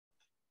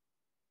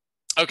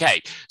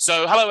Okay,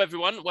 so hello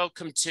everyone.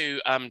 Welcome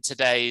to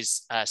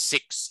today's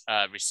SICS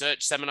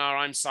Research Seminar.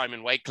 I'm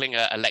Simon Wakeling,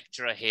 a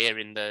lecturer here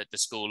in the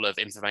School of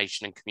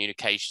Information and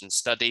Communication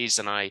Studies,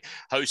 and I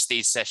host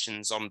these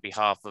sessions on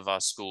behalf of our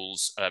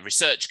school's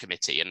research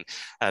committee.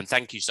 And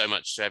thank you so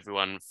much to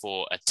everyone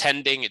for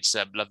attending. It's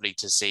lovely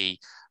to see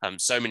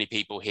so many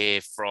people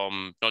here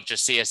from not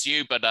just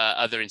CSU, but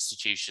other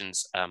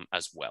institutions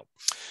as well.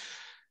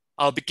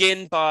 I'll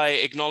begin by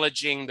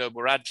acknowledging the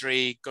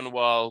Wiradjuri,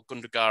 Ngunnawal,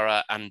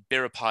 Gundungurra and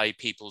Biripi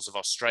peoples of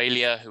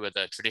Australia, who are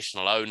the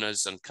traditional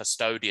owners and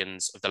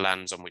custodians of the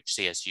lands on which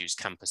CSU's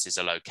campuses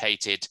are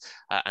located,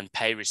 and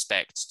pay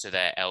respect to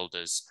their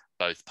elders,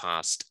 both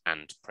past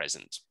and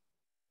present.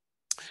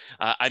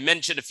 I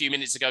mentioned a few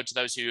minutes ago to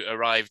those who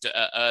arrived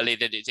early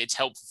that it's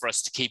helpful for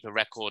us to keep a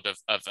record of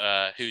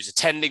who's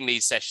attending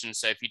these sessions.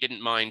 So if you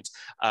didn't mind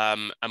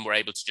and we're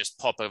able to just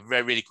pop a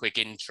really quick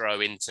intro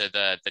into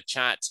the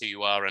chat, who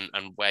you are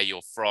and where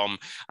you're from,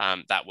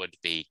 that would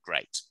be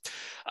great.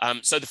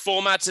 So the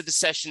format of the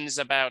session is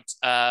about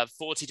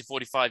 40 to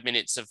 45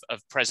 minutes of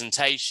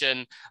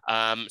presentation.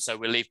 So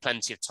we'll leave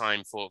plenty of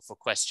time for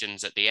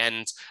questions at the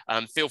end.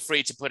 Feel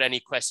free to put any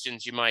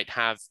questions you might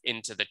have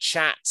into the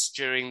chat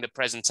during the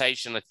presentation.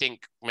 I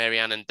think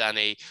Marianne and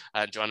Danny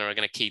and Joanna are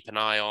going to keep an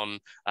eye on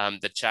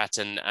the chat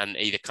and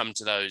either come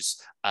to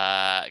those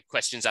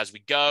questions as we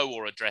go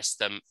or address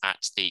them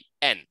at the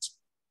end.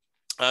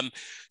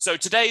 So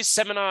today's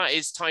seminar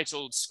is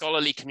titled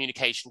Scholarly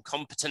Communication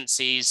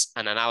Competencies,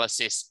 an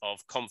Analysis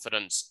of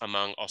Confidence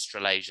Among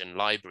Australasian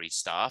Library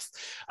Staff.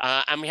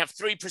 And we have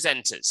three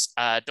presenters.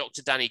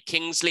 Dr. Danny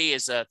Kingsley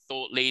is a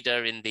thought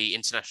leader in the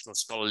international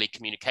scholarly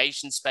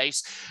communication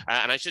space.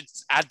 And I should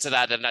add to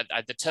that,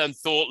 the term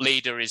thought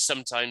leader is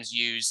sometimes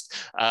used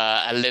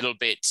a little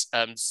bit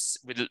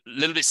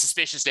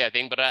suspiciously, I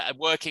think, but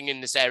working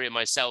in this area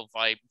myself,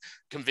 I'm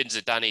convinced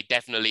that Danny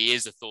definitely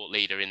is a thought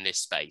leader in this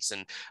space.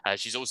 And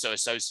she's also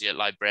Associate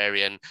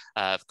Librarian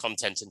of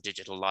Content and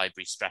Digital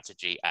Library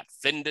Strategy at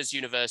Flinders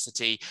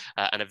University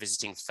and a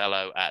visiting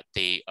fellow at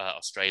the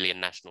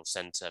Australian National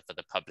Centre for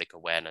the Public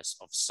Awareness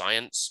of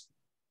Science.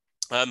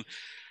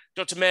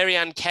 Dr.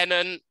 Marianne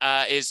Kennan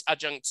is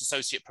Adjunct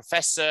Associate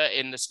Professor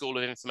in the School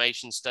of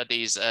Information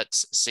Studies at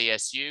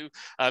CSU.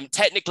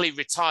 Technically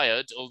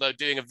retired, although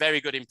doing a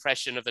very good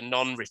impression of a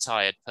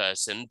non-retired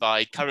person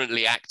by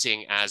currently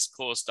acting as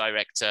course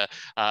director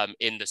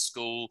in the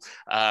school.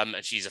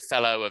 And she's a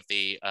fellow of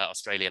the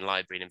Australian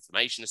Library and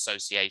Information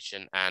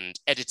Association and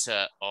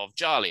editor of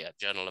JALIA,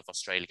 Journal of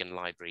Australian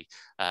Library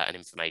and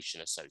Information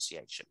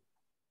Association.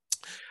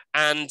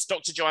 And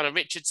Dr. Joanna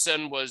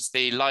Richardson was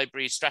the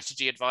library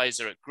strategy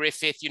advisor at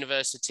Griffith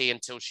University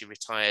until she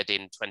retired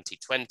in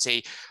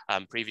 2020.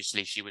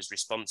 Previously, she was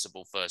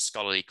responsible for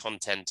scholarly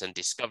content and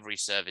discovery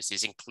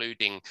services,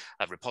 including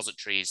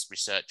repositories,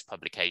 research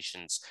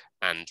publications,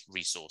 and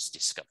resource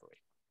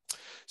discovery.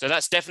 So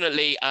that's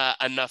definitely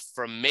enough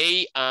from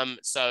me.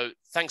 So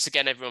thanks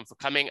again, everyone, for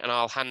coming, and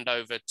I'll hand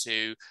over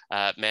to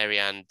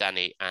Marianne,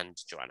 Danny, and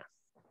Joanna.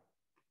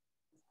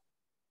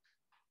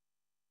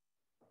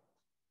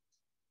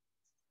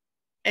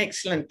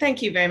 Excellent.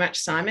 Thank you very much,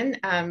 Simon.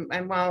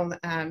 And while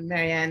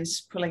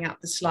Marianne's pulling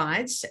up the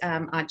slides,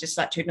 I'd just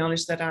like to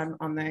acknowledge that I'm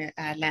on the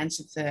lands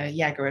of the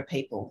Yagara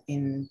people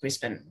in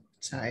Brisbane.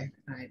 So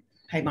I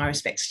pay my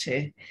respects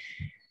to...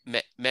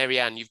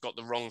 Marianne, you've got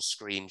the wrong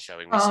screen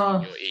showing me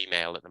your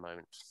email at the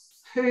moment.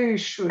 Who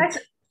should? That's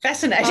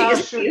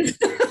fascinating.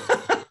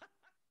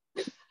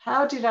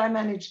 How did I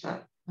manage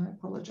that? I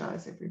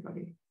apologise,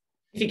 everybody.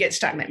 If you get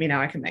stuck, let me know.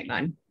 I can make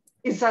mine.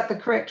 Is that the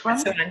correct one?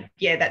 That's the one.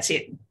 Yeah, that's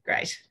it.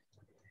 Great.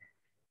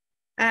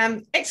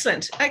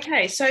 Excellent.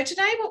 Okay, so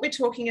today what we're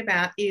talking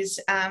about is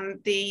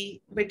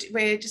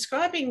we're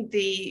describing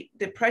the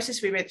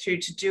process we went through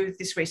to do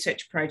this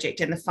research project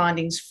and the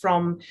findings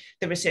from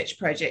the research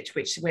project,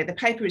 where the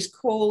paper is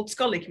called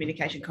Scholarly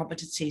Communication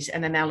Competencies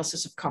and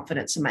Analysis of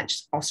Confidence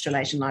Amongst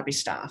Australasian Library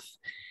Staff.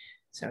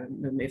 So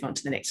we'll move on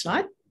to the next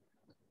slide.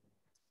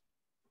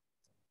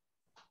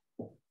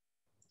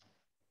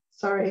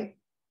 Sorry.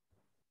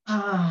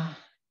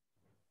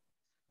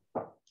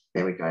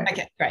 There we go.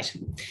 Okay, great.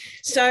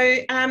 So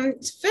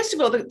first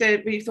of all,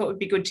 we thought it would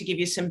be good to give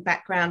you some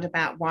background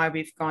about why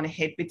we've gone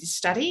ahead with this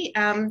study.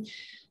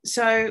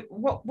 So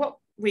what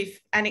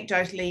we've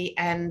anecdotally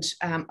and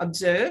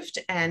observed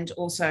and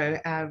also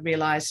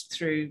realised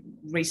through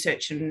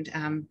research and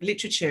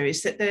literature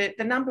is that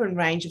the number and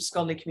range of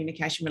scholarly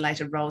communication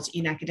related roles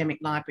in academic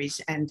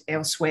libraries and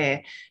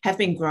elsewhere have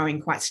been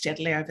growing quite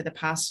steadily over the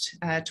past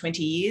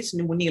 20 years,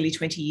 nearly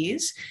 20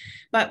 years.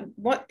 But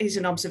what is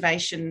an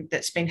observation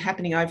that's been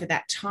happening over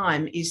that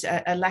time is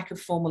a lack of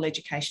formal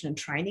education and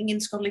training in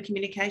scholarly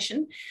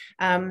communication.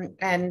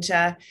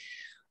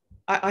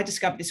 I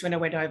discovered this when I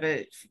went over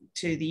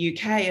to the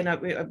UK,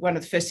 and one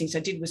of the first things I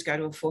did was go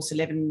to a Force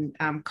 11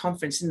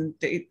 conference, and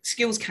the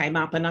skills came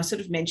up, and I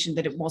sort of mentioned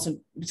that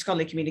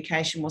scholarly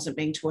communication wasn't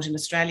being taught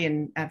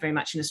in very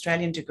much in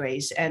Australian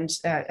degrees, and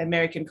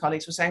American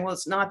colleagues were saying, well,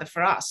 it's neither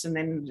for us, and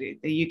then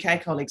the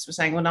UK colleagues were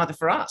saying, well, neither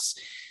for us.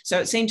 So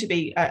it seemed to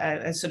be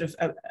a sort of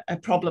a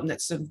problem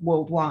that's sort of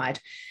worldwide.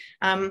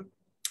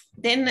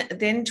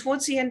 Then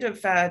towards the end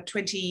of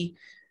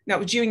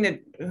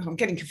during I'm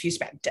getting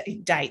confused about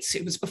dates.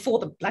 It was before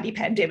the bloody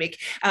pandemic.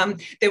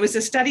 There was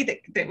a study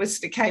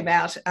that came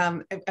out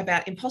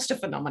about imposter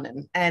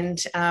phenomenon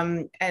and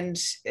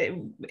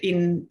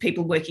in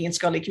people working in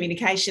scholarly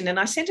communication. And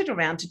I sent it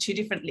around to two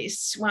different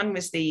lists. One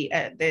was the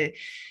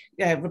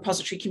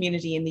repository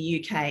community in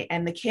the UK,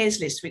 and the CARES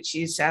list, which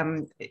is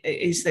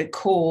the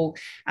call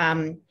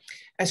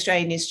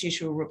Australian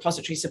Institutional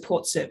Repository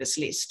Support Service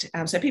list.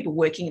 So people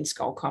working in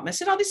Scholarcom. I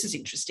said, oh, this is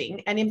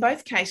interesting. And in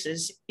both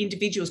cases,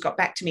 individuals got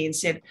back to me and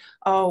said,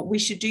 oh, we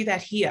should do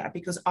that here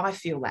because I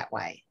feel that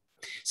way.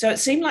 So it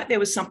seemed like there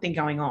was something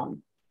going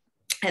on.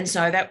 And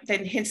so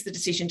hence the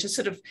decision to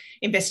sort of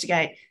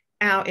investigate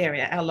our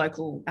area, our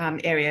local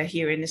area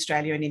here in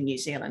Australia and in New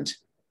Zealand.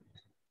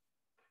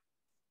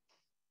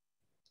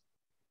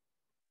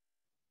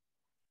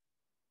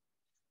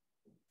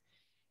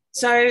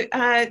 So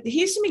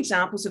here's some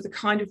examples of the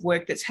kind of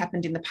work that's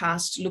happened in the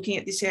past looking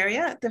at this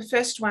area. The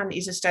first one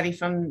is a study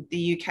from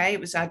the UK.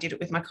 I did it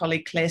with my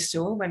colleague Claire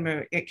Sewell when we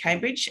were at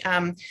Cambridge,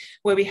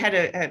 where we had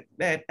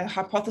a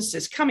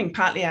hypothesis coming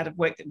partly out of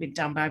work that had been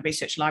done by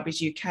Research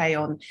Libraries UK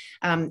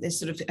on this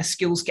sort of a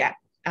skills gap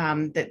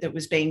that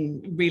was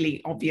being really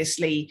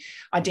obviously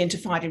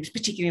identified,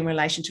 particularly in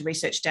relation to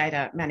research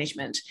data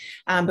management.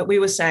 But we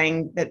were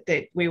saying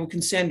that we were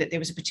concerned that there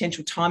was a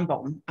potential time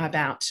bomb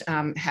about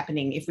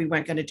happening if we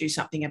weren't going to do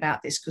something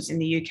about this, because in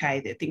the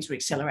UK, things were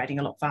accelerating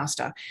a lot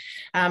faster.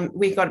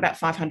 We got about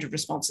 500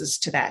 responses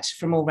to that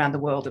from all around the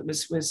world. It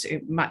was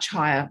a much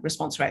higher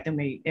response rate than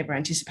we ever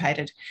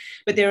anticipated.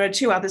 But there are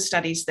two other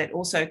studies that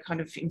also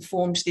kind of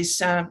informed this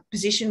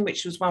position,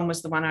 one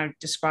was the one I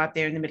described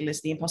there in the middle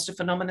is the imposter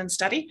phenomenon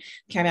study.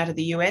 Came out of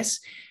the US,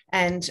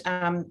 and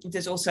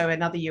there's also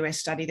another US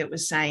study that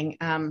was saying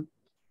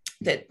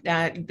that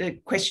the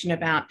question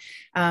about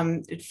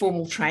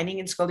formal training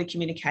in scholarly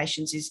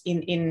communications is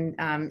in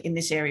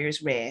this area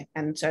is rare,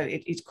 and so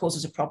it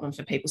causes a problem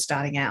for people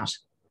starting out.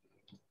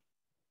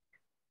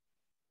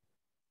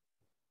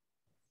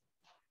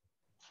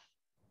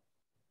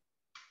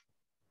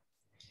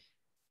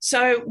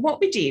 So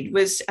what we did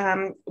was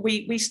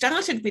we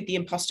started with the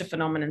imposter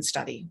phenomenon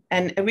study,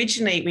 and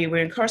originally we were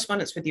in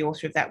correspondence with the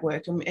author of that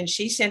work, and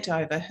she sent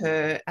over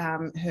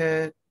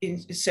her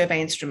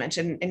survey instrument,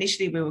 and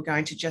initially we were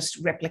going to just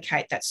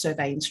replicate that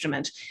survey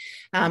instrument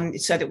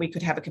so that we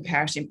could have a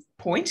comparison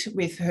point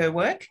with her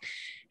work.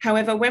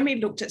 However, when we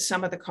looked at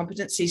some of the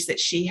competencies that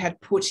she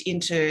had put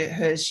into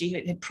hers, she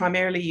had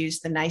primarily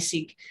used the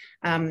NACIG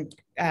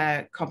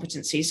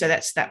competency. So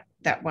that's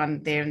that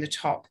one there in the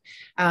top.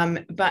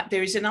 But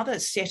there is another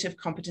set of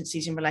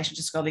competencies in relation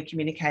to scholarly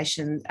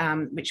communication,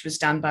 which was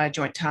done by a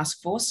joint task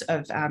force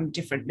of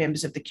different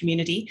members of the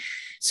community.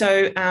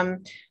 So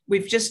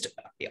we've just,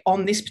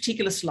 on this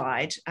particular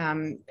slide,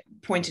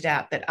 pointed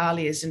out that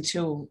ALIAs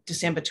until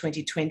December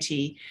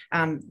 2020,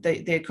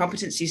 the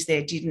competencies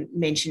there didn't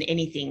mention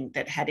anything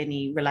that had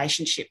any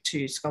relationship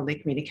to scholarly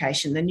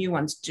communication. The new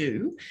ones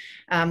do.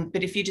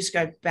 But if you just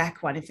go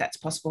back one, if that's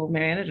possible,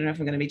 Marianne, I don't know if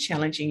I'm going to be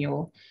challenging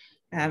your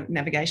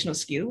navigational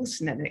skills.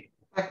 No.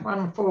 Back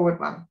one, forward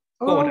one.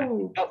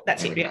 Forward. Oh,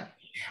 that's it. Yeah.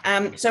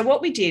 So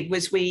what we did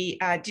was we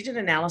did an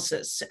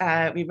analysis.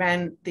 We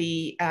ran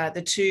the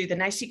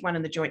NACIG one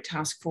and the Joint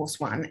Task Force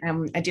one.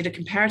 I did a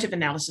comparative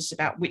analysis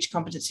about which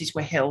competencies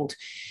were held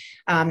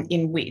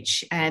in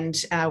which,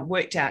 and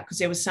worked out, because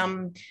there was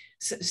some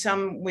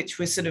which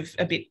were sort of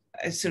a bit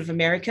sort of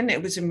American.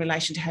 It was in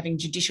relation to having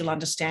judicial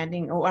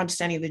understanding or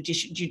understanding of the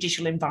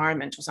judicial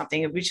environment or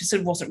something, which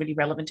sort of wasn't really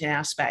relevant in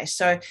our space.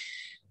 So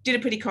did a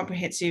pretty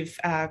comprehensive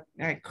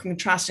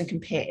contrast and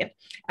compare,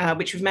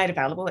 which was made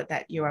available at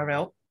that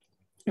URL,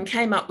 and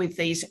came up with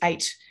these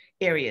 8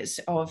 areas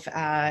of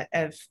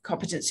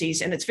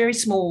competencies, and it's very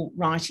small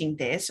writing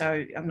there,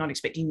 so I'm not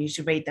expecting you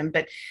to read them,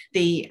 but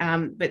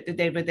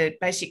there were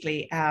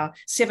basically our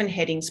 7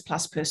 headings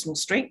plus personal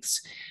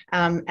strengths,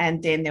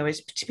 and then there was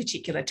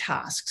particular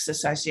tasks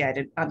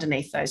associated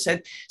underneath those.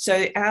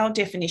 So our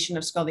definition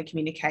of scholarly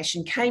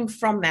communication came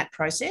from that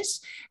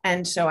process,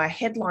 and so our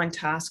headline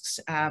tasks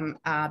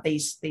are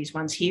these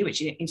ones here,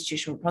 which are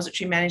institutional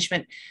repository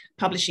management,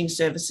 publishing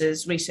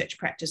services, research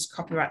practice,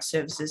 copyright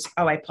services,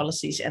 OA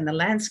policies, and the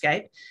landscape,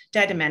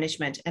 data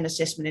management, and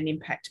assessment and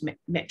impact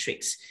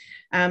metrics.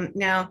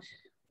 Now,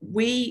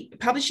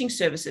 publishing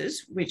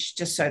services, which,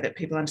 just so that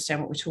people understand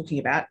what we're talking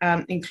about,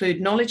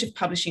 include knowledge of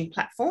publishing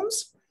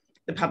platforms,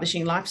 the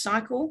publishing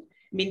lifecycle,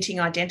 minting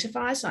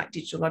identifiers like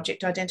digital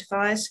object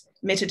identifiers,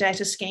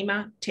 metadata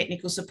schema,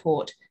 technical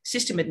support,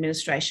 system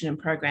administration and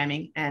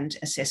programming, and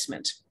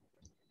assessment.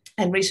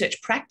 And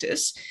research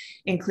practice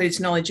includes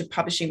knowledge of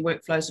publishing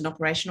workflows and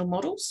operational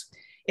models,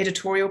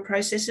 editorial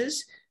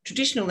processes,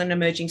 traditional and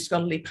emerging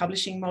scholarly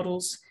publishing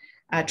models,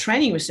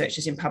 training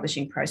researchers in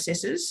publishing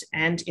processes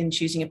and in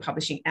choosing a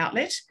publishing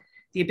outlet,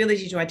 the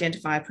ability to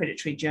identify a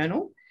predatory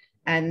journal,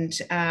 and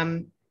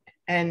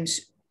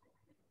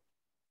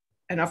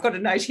I've got a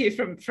note here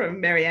from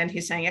Marianne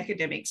here saying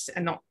academics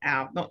are not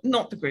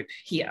the group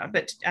here,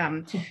 but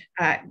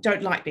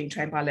don't like being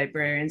trained by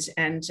librarians.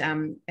 And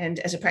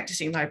as a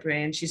practicing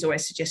librarian, she's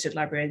always suggested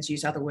librarians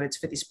use other words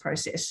for this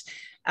process.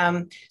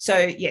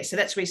 So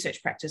that's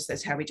research practice.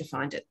 That's how we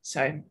defined it.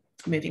 So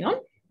moving on.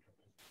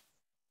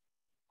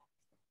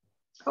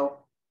 Oh,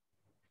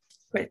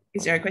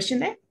 is there a question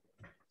there?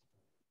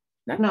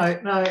 No,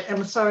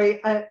 I'm sorry.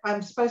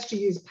 I'm supposed to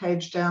use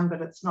page down,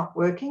 but it's not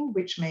working,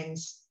 which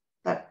means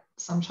that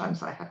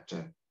sometimes I have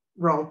to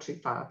roll too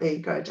far. There you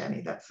go,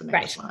 Danny. That's the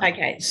next one.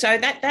 Okay, so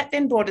that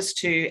then brought us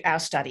to our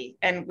study,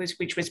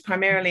 which was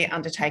primarily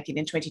undertaken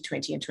in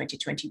 2020 and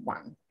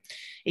 2021,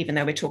 even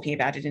though we're talking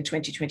about it in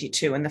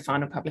 2022, and the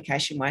final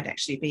publication won't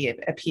actually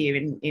appear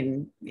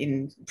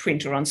in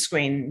print or on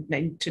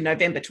screen to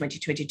November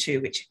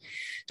 2022, which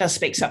does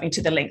speak something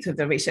to the length of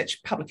the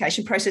research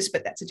publication process,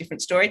 but that's a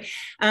different story.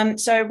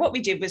 So what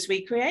we did was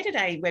we created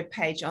a web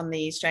page on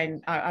the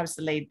Australian. I was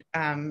the lead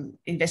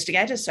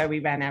investigator, so we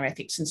ran our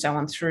ethics and so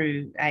on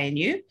through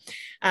ANU,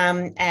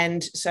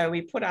 and so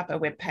we put up a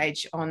web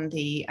page on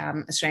the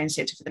Australian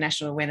Centre for the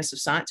National Awareness of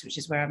Science, which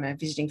is where I'm a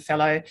visiting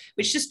fellow,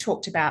 which just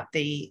talked about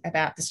the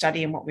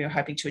study and what we were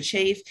hoping to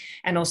achieve,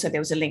 and also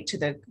there was a link to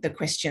the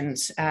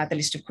questions, the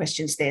list of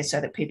questions there,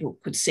 so that people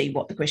could see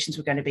what the questions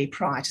were going to be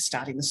prior to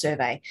starting the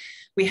survey.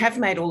 We have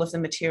made all of the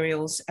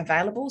materials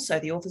available. So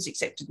the author's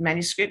accepted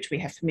manuscript, we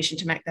have permission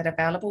to make that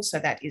available. So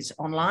that is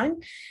online.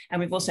 And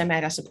we've also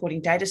made our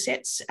supporting data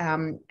sets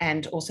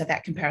and also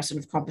that comparison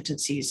of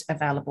competencies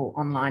available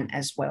online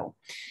as well.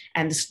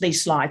 And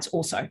these slides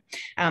also.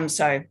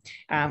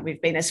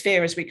 We've been as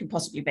fair as we can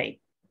possibly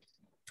be.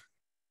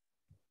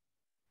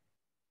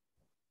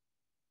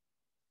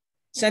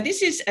 So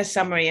this is a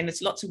summary, and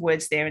it's lots of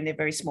words there and they're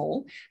very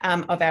small,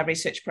 of our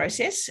research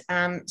process.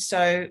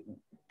 So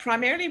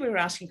primarily we were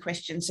asking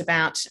questions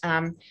about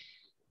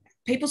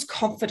people's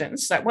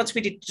confidence. Like once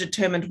we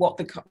determined what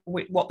the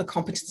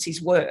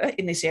competencies were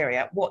in this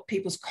area, what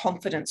people's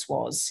confidence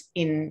was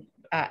in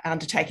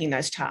undertaking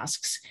those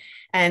tasks.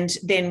 And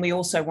then we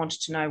also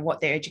wanted to know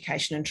what their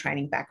education and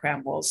training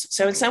background was.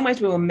 So in some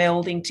ways we were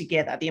melding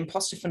together the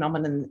imposter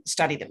phenomenon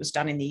study that was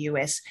done in the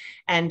US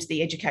and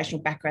the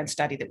educational background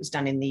study that was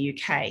done in the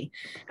UK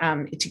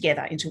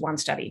together into one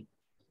study.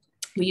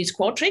 We used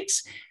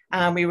Qualtrics.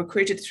 We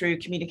recruited through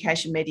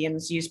communication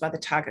mediums used by the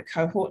target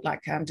cohort,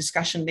 like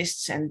discussion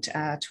lists and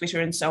Twitter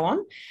and so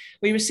on.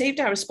 We received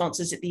our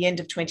responses at the end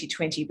of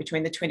 2020,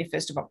 between the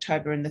 21st of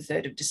October and the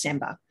 3rd of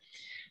December.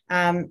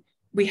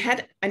 We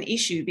had an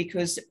issue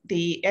because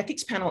the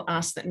ethics panel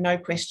asked that no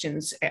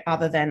questions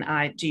other than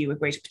do you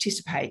agree to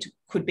participate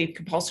could be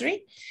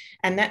compulsory.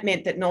 And that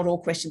meant that not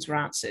all questions were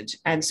answered.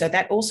 And so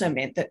that also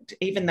meant that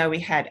even though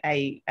we had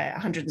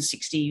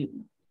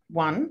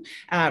 161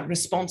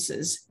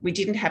 responses, we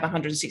didn't have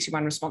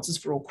 161 responses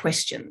for all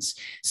questions.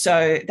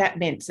 So that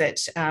meant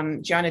that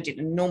Joanna did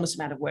an enormous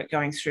amount of work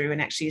going through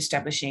and actually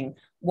establishing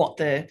what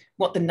the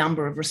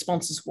number of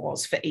responses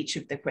was for each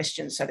of the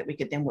questions, so that we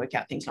could then work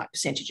out things like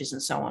percentages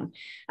and so on.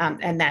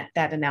 And that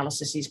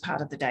analysis is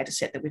part of the data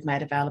set that we've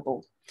made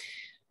available.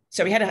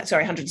 So we had,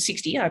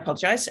 160, I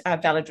apologise,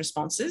 valid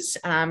responses.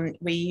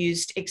 We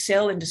used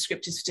Excel and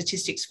descriptive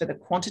statistics for the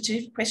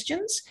quantitative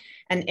questions,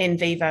 and in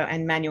vivo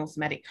and manual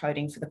thematic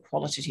coding for the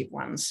qualitative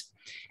ones.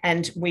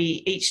 And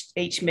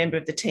each member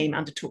of the team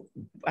undertook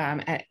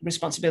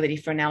responsibility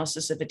for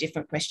analysis of a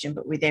different question,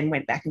 but we then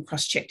went back and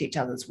cross-checked each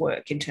other's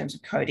work in terms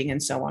of coding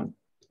and so on.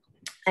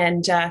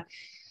 And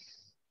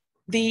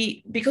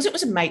because it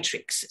was a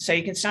matrix, so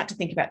you can start to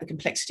think about the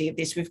complexity of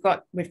this. We've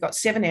got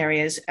 7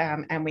 areas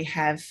and we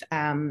have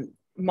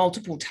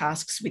multiple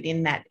tasks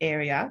within that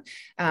area.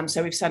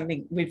 So we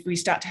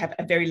start to have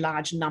a very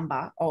large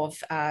number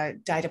of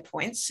data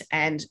points.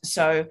 And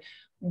so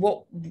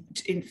for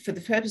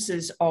the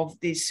purposes of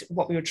this,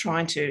 what we were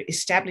trying to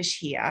establish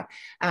here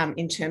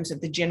in terms of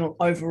the general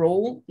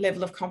overall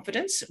level of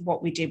confidence,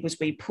 what we did was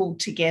we pulled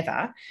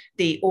together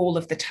all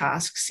of the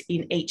tasks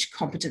in each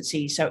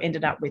competency, so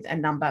ended up with a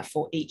number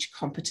for each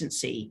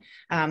competency.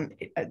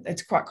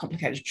 It's quite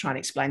complicated to try and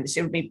explain this.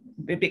 It'll be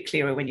a bit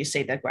clearer when you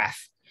see the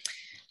graph.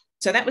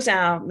 So that was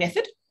our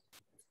method.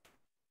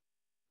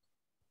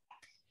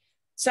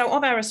 So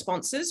of our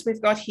responses,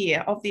 we've got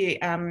here, of the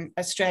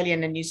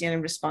Australian and New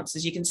Zealand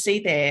responses, you can see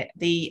there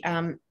the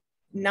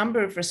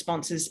number of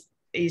responses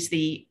is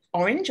the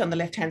orange on the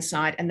left-hand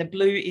side, and the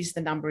blue is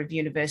the number of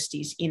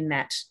universities in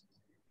that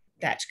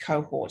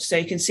cohort. So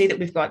you can see that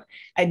we've got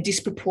a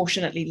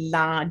disproportionately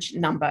large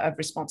number of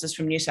responses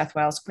from New South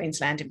Wales,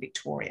 Queensland, and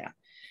Victoria.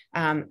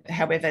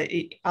 However,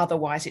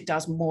 otherwise it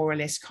does more or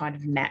less kind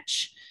of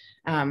match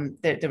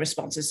the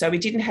responses. So we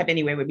didn't have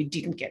anywhere where we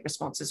didn't get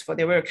responses for.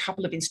 There were a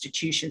couple of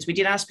institutions. We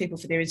did ask people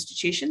for their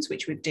institutions,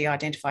 which we've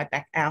de-identified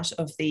back out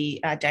of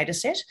the data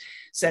set.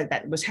 So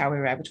that was how we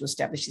were able to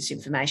establish this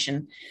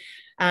information.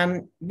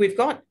 We've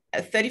got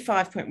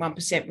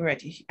 35.1% were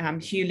at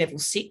Hugh level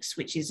 6,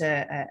 which is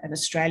an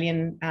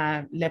Australian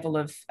level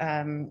of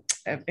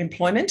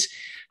employment,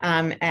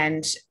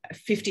 and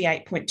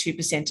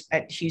 58.2%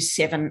 at Hugh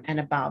 7 and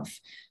above.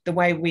 The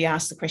way we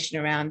asked the question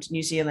around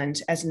New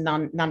Zealand, as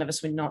none of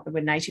us were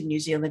native New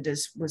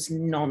Zealanders, was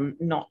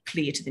not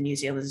clear to the New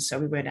Zealanders, so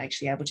we weren't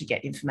actually able to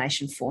get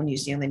information for New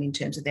Zealand in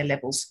terms of their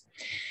levels.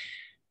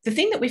 The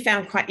thing that we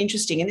found quite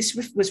interesting, and this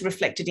was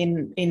reflected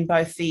in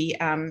both the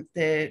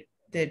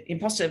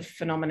imposter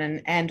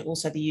phenomenon and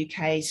also the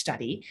UK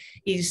study,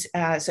 is,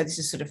 so this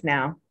is sort of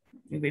now,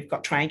 we've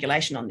got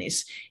triangulation on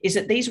this, is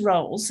that these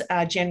roles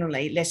are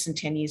generally less than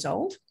 10 years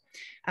old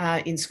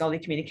in scholarly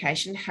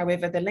communication.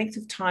 However, the length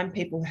of time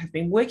people have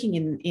been working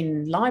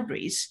in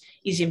libraries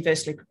is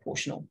inversely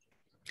proportional.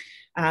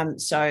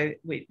 So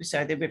we've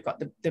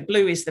got the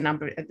blue is the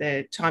number at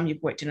the time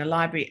you've worked in a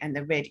library, and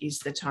the red is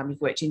the time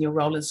you've worked in your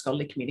role in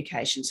scholarly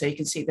communication. So you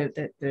can see that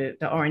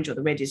the orange or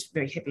the red is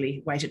very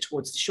heavily weighted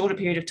towards the shorter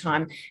period of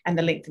time, and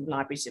the length of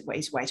libraries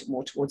is weighted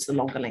more towards the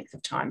longer length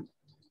of time.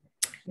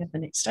 We have the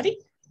next study,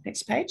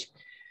 next page.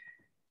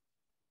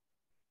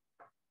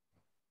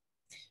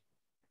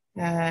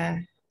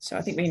 So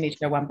I think we need to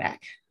go one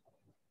back.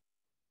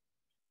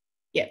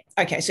 Yeah,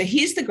 okay, so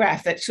here's the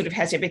graph that sort of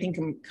has everything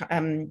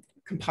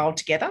compiled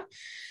together.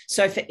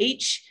 So for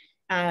each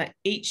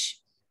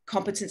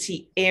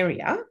competency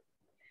area,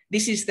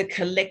 this is the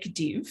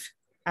collective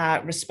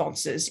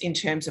responses in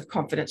terms of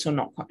confidence or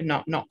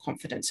not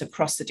confidence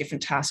across the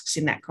different tasks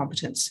in that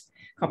competency.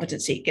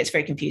 It gets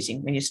very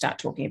confusing when you start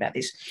talking about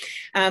this.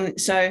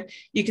 So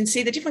you can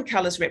see the different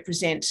colours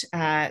represent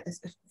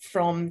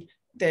from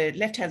the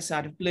left-hand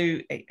side of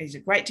blue is a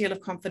great deal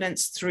of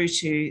confidence through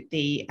to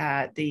the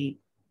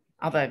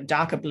other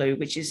darker blue,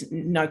 which is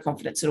no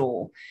confidence at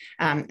all,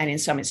 and in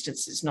some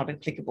instances not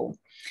applicable.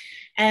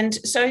 And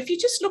so if you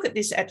just look at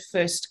this at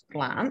first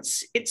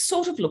glance, it's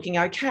sort of looking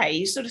okay.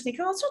 You sort of think,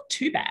 oh, it's not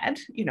too bad,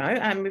 you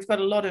know. We've got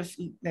a lot of,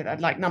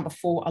 like number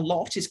 4, a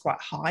lot is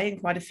quite high in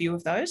quite a few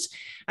of those.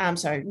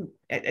 So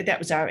that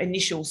was our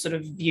initial sort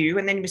of view.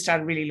 And then we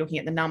started really looking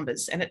at the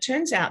numbers. And it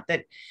turns out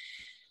that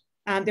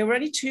there were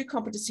only 2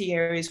 competency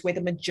areas where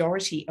the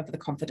majority of the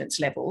confidence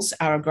levels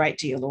are a great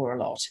deal or a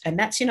lot. And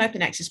that's in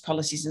open access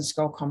policies and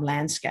Scholarcom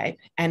landscape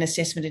and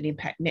assessment and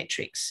impact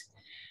metrics.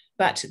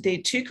 But the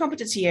 2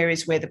 competency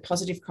areas where the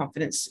positive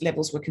confidence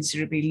levels were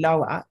considerably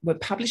lower were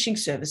publishing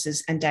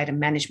services and data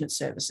management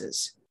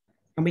services.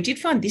 And we did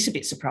find this a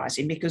bit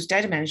surprising because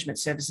data management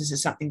services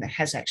is something that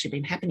has actually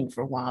been happening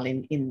for a while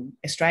in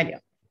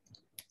Australia.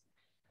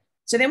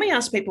 So then we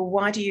asked people,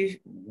 why do you,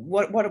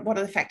 what are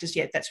the factors?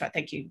 Yeah, that's right,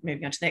 thank you.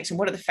 Moving on to the next. And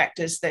what are the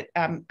factors that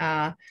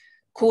are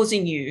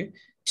causing you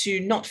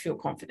to not feel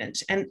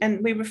confident?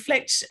 And we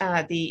reflect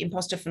the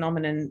imposter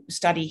phenomenon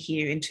study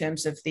here in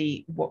terms of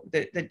the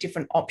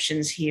different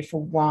options here for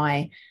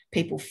why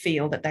people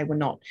feel that they were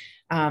not,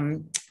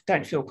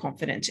 don't feel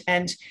confident.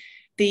 And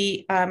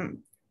the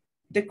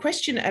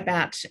question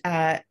about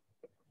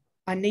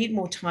I need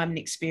more time and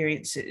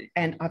experience,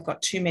 and I've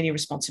got too many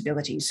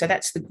responsibilities. So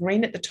that's the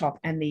green at the top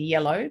and the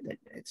yellow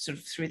sort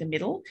of through the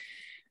middle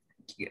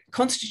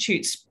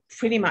constitutes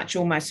pretty much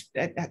almost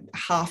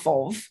half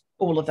of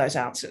all of those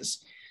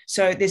answers.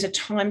 So there's a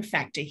time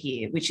factor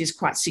here, which is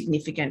quite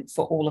significant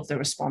for all of the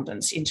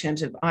respondents in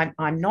terms of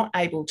I'm not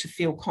able to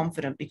feel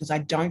confident because I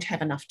don't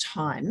have enough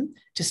time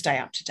to stay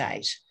up to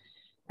date.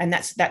 And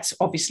that's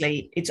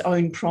obviously its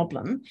own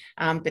problem.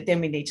 But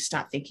then we need to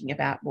start thinking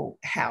about, well,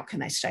 how can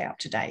they stay up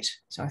to date?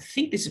 So I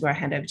think this is where I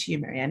hand over to you,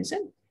 Marianne, is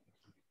it?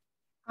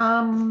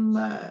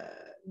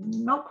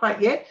 Not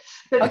quite yet.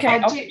 But okay,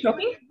 I'll keep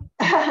talking.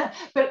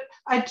 But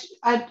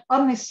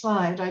on this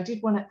slide, I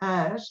did want to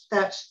add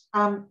that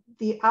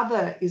the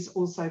other is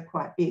also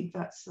quite big.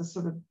 That's the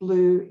sort of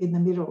blue in the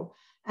middle.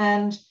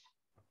 And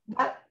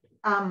that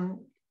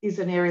is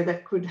an area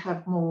that could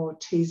have more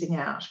teasing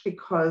out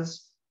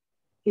because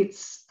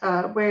it's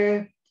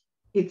where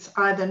it's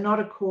either not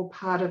a core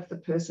part of the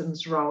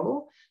person's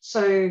role.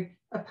 So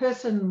a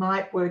person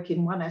might work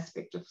in one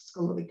aspect of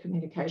scholarly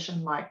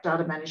communication, like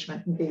data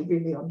management, and be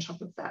really on top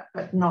of that,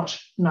 but not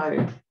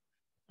know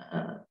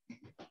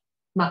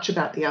much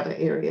about the other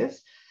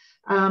areas.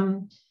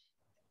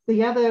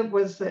 The other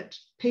was that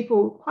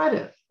people, quite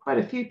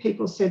a few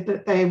people said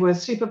that they were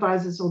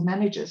supervisors or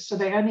managers, so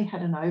they only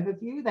had an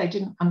overview. They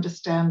didn't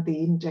understand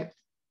the in-depth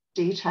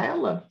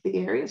detail of the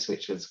areas,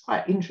 which was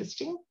quite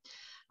interesting.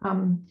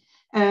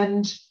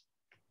 And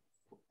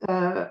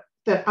that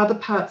other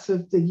parts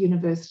of the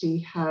university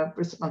have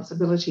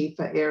responsibility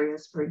for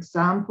areas. For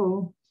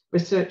example,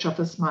 research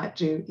office might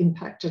do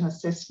impact and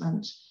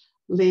assessment,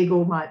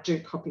 legal might do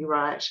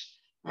copyright,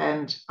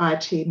 and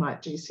IT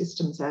might do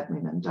systems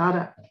admin and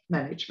data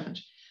management.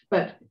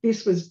 But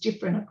this was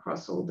different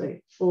across all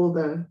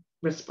the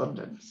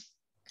respondents.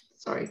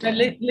 Sorry, so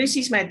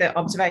Lucy's made the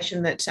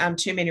observation that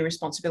too many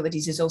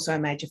responsibilities is also a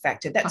major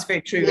factor. That's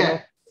very true.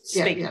 Yeah.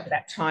 Speaking to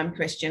that time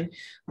question,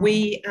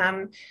 we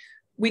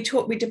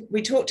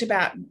talked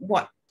about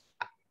what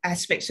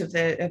aspects of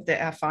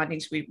our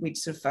findings we'd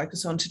sort of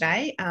focus on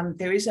today.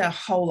 There is a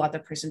whole other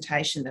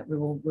presentation that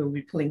we'll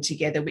be pulling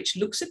together, which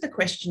looks at the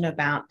question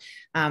about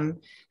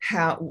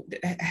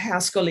how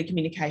scholarly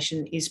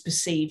communication is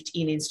perceived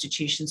in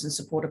institutions and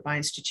supported by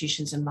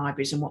institutions and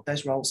libraries, and what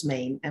those roles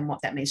mean and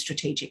what that means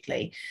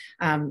strategically.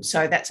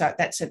 So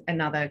that's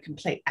another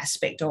complete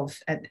aspect of,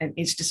 and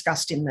it's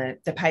discussed in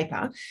the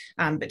paper.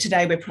 But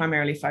today we're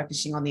primarily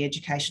focusing on the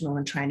educational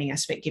and training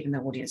aspect, given the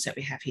audience that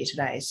we have here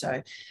today.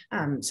 So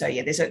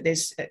yeah,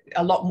 there's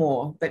a lot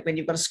more, but when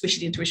you've got to squish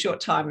it into a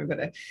short time,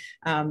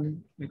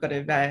 we've got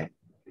to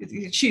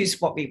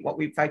choose what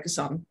we focus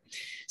on.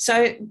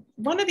 So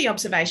one of the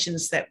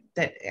observations that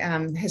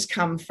has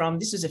come from,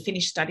 this was a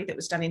Finnish study that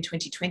was done in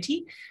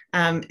 2020,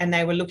 and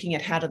they were looking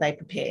at how do they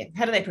prepare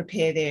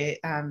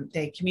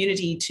their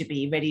community to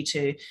be ready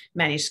to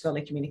manage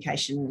scholarly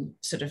communication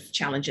sort of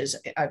challenges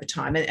over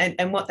time.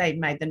 And what they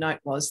made the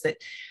note was that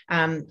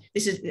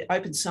this is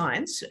open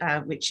science,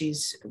 which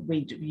is,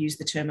 we use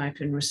the term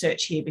open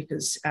research here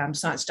because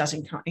science does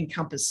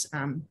encompass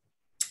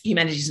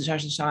humanities and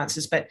social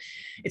sciences, but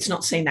it's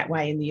not seen that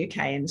way in the UK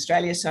and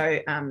Australia. So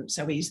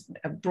we use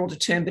a broader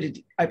term, but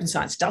open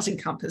science does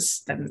encompass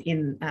them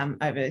in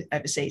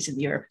overseas in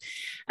Europe.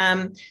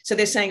 So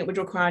they're saying it would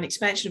require an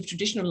expansion of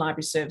traditional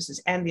library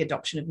services and the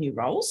adoption of new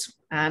roles.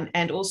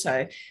 And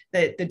also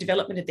the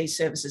development of these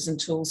services and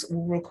tools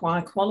will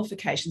require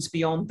qualifications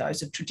beyond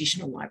those of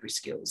traditional library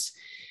skills.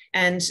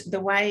 And the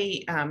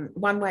way,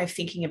 one way of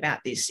thinking about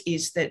this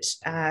is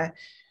that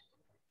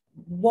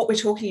what we're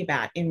talking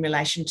about in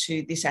relation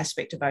to this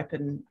aspect of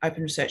open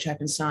research,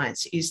 open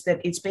science, is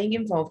that it's being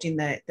involved in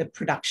the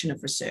production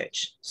of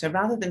research. So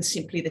rather than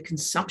simply the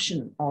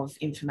consumption of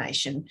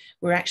information,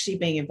 we're actually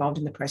being involved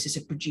in the process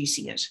of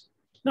producing it.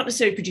 Not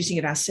necessarily producing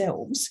it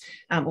ourselves,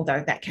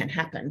 although that can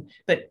happen,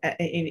 but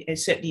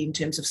certainly in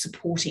terms of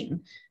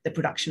supporting the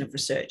production of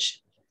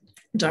research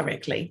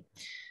directly.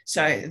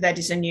 So that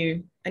is a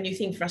new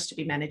thing for us to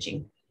be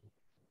managing.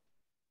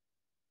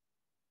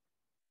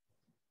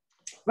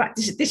 Right,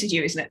 this is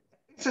you, isn't it?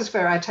 This is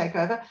where I take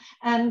over.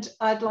 And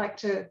I'd like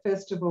to,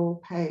 first of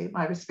all, pay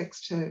my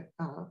respects to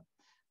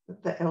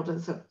the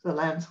elders of the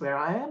lands where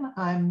I am.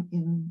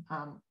 I'm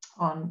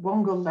on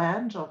Wongal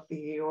land of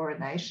the Eora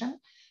Nation,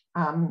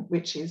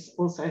 which is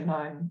also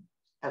known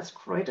as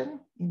Croydon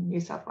in New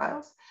South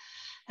Wales.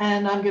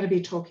 And I'm going to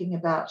be talking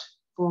about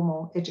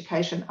formal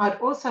education. I'd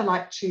also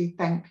like to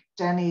thank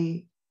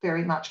Danny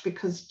very much,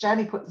 because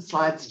Danny put the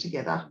slides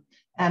together,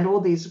 and all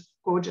these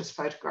gorgeous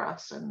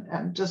photographs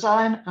and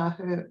design are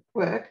her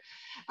work,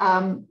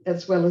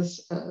 as well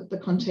as the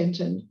content.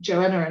 And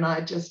Joanna and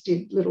I just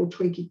did little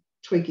tweaky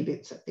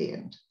bits at the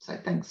end. So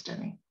thanks,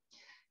 Danny.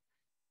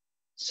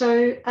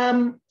 So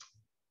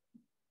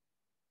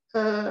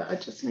I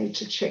just need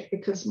to check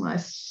because my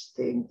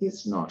thing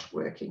is not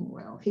working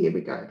well. Here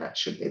we go. That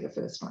should be the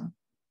first one.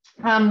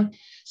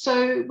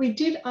 So we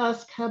did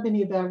ask how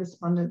many of our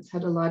respondents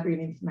had a library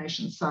and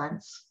information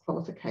science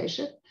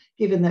qualification,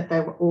 given that they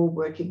were all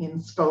working in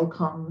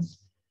Scholcoms.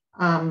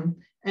 And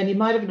you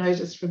might have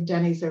noticed from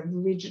Danny's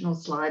original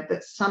slide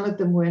that some of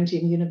them weren't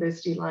in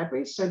university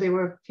libraries. So there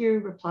were a few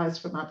replies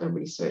from other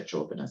research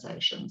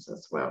organisations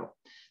as well,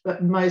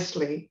 but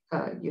mostly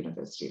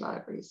university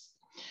libraries.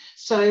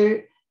 So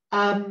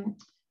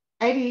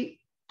 88%,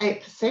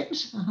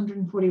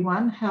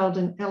 141, held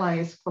an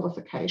LIS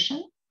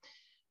qualification.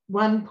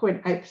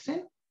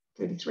 1.8%,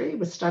 33,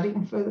 were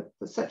studying for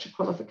such a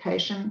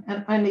qualification,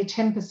 and only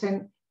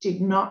 10% did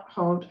not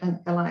hold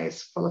an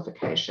LIS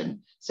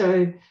qualification.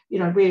 So, you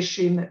know, we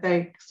assume that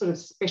they're sort of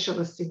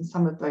specialists in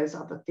some of those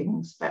other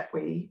things that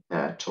we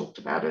talked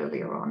about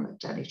earlier on, that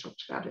Danny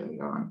talked about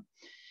earlier on.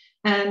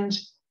 And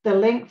the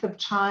length of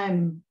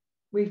time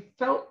we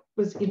felt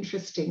was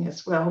interesting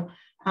as well.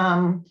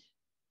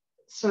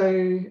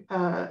 So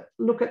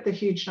look at the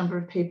huge number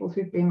of people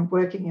who've been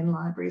working in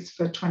libraries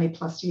for 20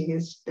 plus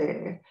years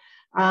there.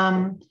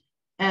 And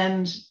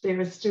there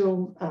are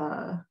still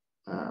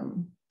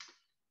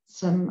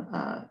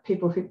some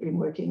people who've been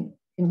working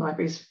in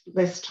libraries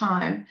less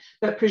time,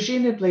 but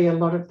presumably a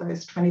lot of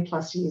those 20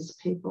 plus years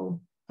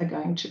people are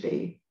going to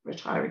be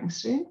retiring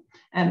soon.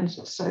 And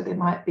so there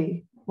might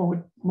be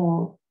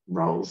more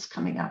roles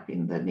coming up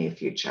in the near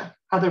future.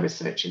 Other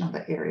research in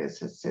other areas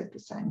has said the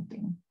same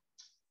thing.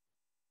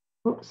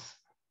 Oops.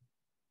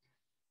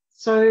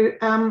 So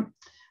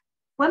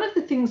one of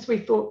the things we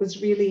thought was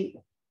really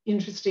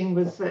interesting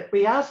was that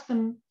we asked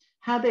them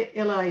how their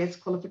LIS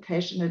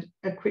qualification had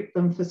equipped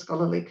them for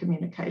scholarly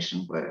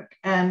communication work,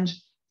 and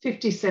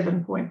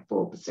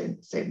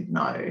 57.4% said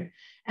no.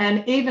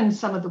 And even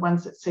some of the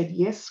ones that said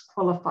yes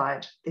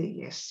qualified their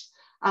yes.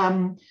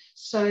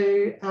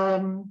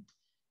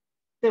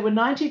 There were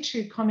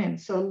 92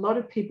 comments, so a lot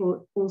of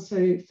people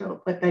also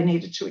felt that they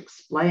needed to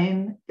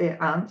explain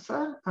their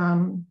answer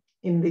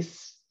in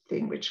this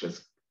thing, which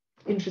was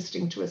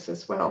interesting to us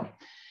as well.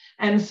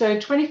 And so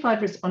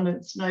 25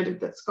 respondents noted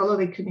that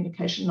scholarly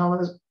communication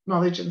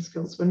knowledge and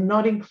skills were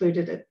not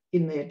included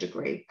in their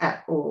degree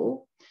at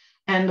all.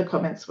 And the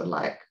comments were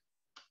like,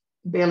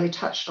 barely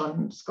touched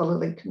on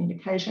scholarly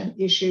communication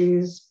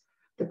issues.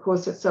 The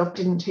course itself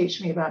didn't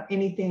teach me about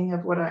anything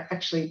of what I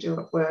actually do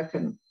at work,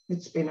 and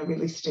it's been a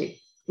really steep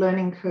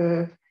learning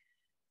curve.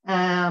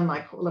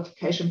 My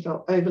qualification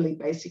felt overly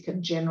basic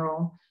and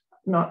general,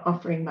 not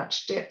offering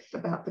much depth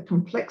about the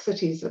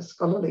complexities of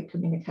scholarly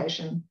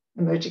communication,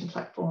 emerging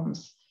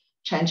platforms,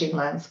 changing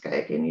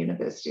landscape in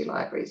university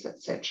libraries,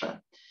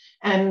 etc.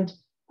 And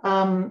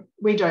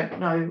we don't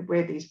know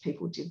where these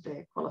people did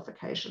their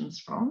qualifications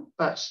from,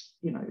 but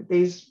you know,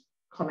 these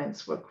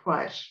comments were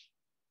quite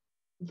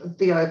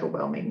the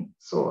overwhelming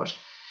sort.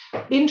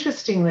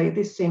 Interestingly,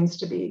 this seems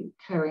to be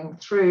carrying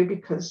through,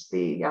 because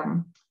the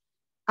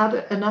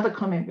another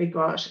comment we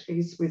got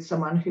is with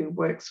someone who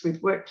works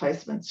with work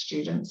placement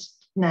students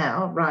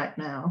right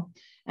now,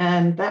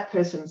 and that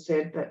person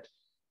said that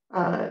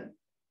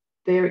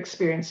their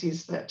experience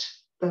is that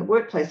the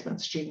work placement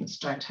students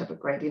don't have a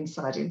great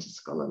insight into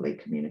scholarly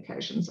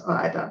communications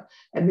either.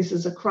 And this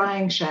is a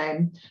crying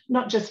shame,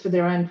 not just for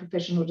their own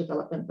professional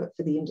development, but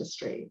for the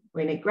industry.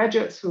 We need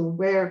graduates who are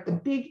aware of the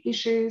big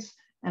issues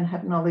and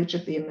have knowledge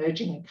of the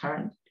emerging and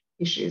current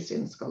issues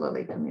in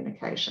scholarly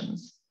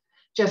communications.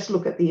 Just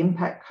look at the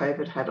impact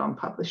COVID had on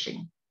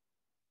publishing.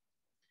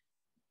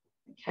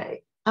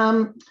 Okay,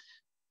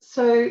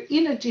 so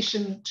in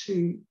addition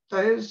to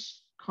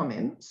those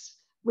comments,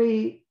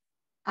 we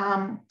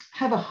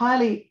have a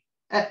highly,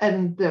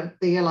 and the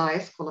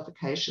LIS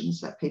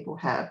qualifications that people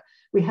have,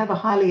 we have a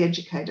highly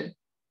educated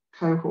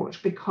cohort,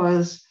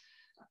 because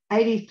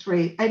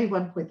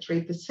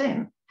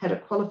 81.3% had a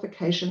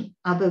qualification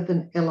other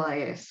than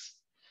LIS.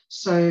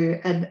 So,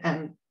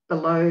 and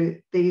below,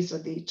 these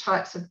are the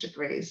types of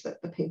degrees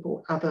that the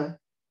people had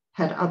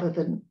other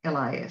than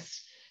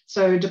LIS.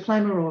 So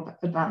diploma or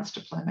advanced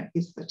diploma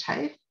is the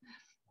TAFE.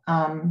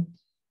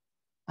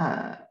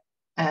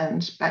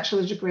 And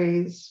bachelor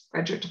degrees,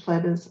 graduate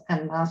diplomas,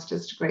 and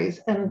master's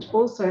degrees, and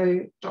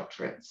also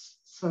doctorates.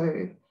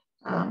 So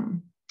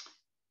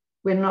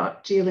we're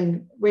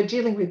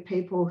dealing with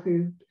people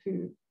who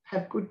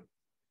have good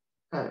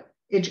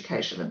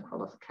education and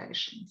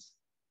qualifications.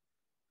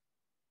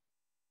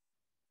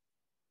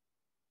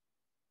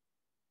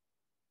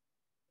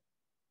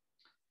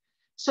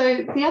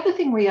 So the other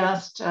thing we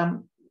asked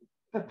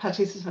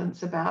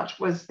participants about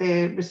was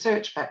their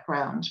research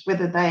background,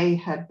 whether they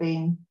had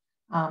been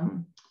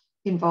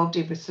involved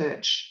in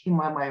research in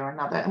one way or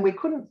another. And we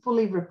couldn't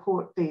fully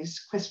report these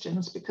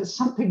questions because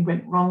something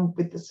went wrong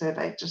with the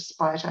survey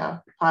despite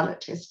our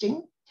pilot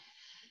testing.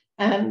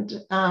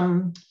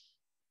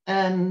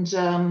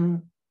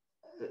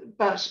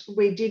 But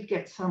we did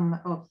get some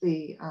of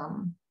the,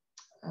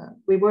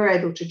 we were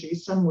able to do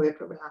some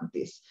work around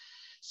this.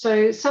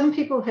 So some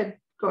people had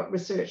got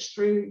research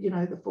through, you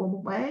know, the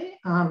formal way,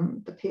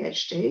 the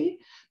PhD,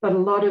 but a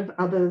lot of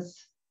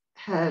others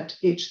had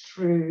it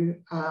through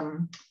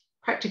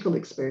practical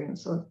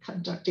experience of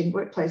conducting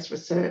workplace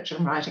research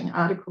and writing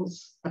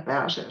articles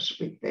about it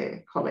with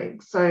their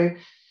colleagues. So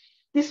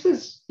this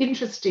was,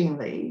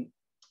 interestingly,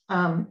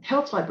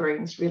 health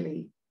librarians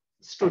really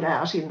stood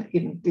out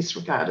in this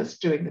regard as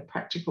doing the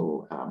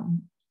practical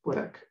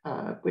work,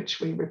 which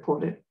we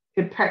reported,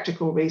 in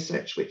practical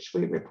research, which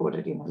we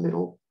reported in a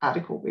little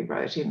article we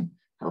wrote in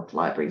Health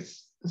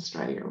Libraries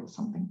Australia or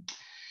something.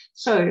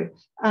 So,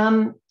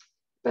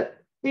 but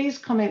these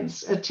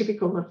comments are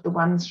typical of the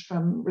ones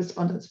from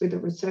respondents with a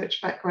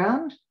research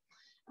background.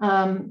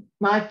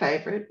 My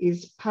favourite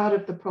is part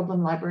of the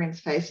problem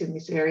librarians face in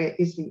this area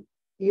is the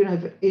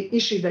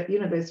issue that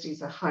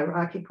universities are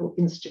hierarchical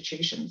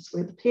institutions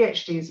where the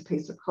PhD is a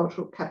piece of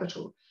cultural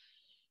capital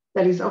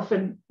that is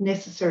often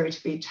necessary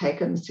to be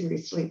taken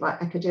seriously by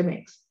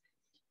academics.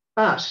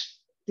 But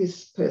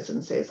this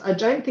person says, I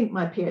don't think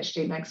my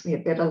PhD makes me a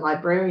better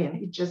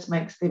librarian, it just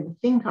makes them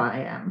think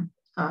I am.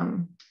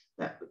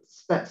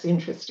 That's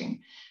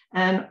interesting.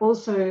 And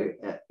also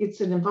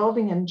it's an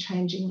evolving and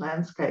changing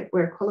landscape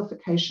where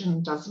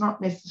qualification does not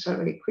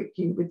necessarily equip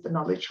you with the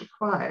knowledge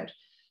required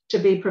to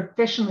be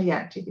professionally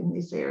active in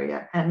this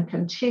area, and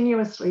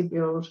continuously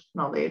build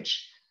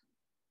knowledge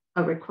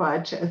are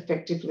required to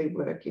effectively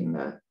work in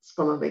the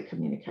scholarly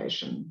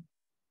communication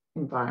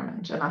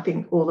environment. And I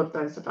think all of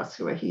those of us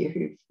who are here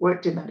who've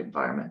worked in that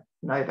environment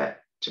know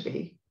that to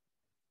be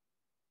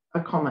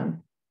a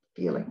common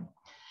feeling.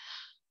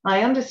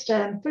 I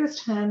understand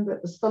firsthand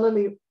that the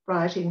scholarly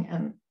writing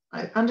and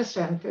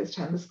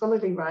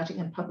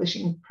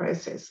publishing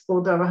process,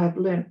 although I have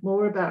learned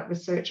more about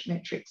research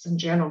metrics and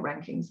journal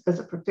rankings as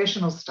a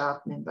professional staff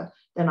member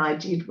than I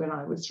did when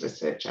I was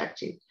research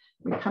active.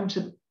 We come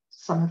to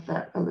some of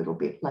that a little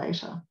bit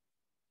later.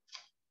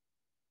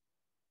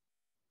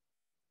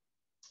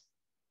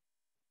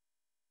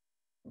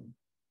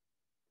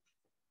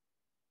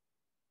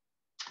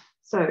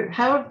 So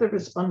how have the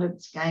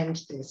respondents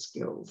gained their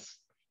skills?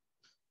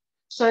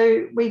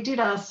 So we did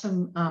ask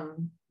some,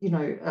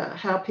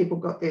 how people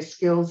got their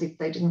skills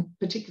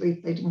particularly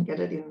if they didn't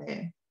get it in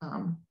their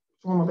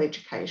formal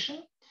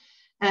education.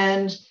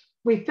 And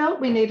we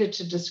felt we needed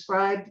to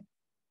describe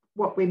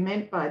what we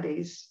meant by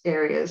these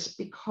areas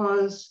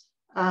because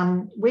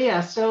we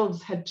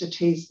ourselves had to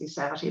tease this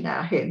out in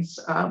our heads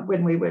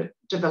when we were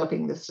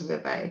developing the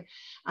survey.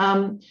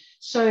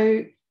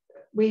 So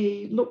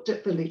we looked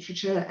at the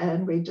literature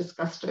and we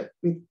discussed it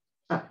with,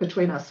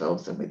 between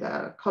ourselves and with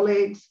our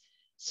colleagues.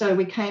 So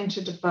we came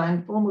to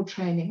define formal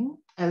training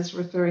as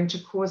referring to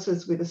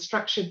courses with a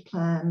structured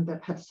plan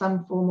that have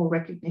some formal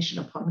recognition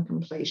upon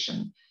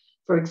completion.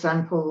 For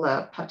example,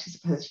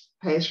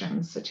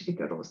 participation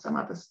certificate or some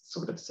other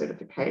sort of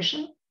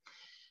certification.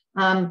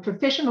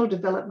 Professional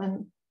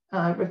development,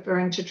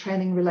 referring to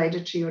training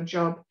related to your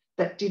job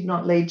that did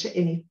not lead to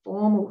any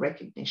formal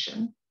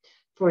recognition.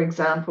 For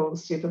example,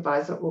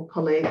 supervisor or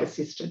colleague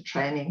assisted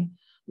training,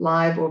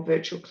 live or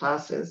virtual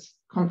classes,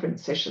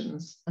 conference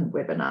sessions and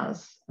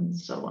webinars, and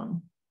so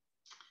on.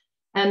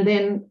 And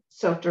then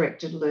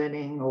self-directed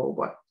learning, or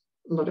what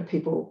a lot of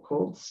people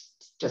call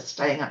just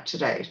staying up to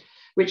date,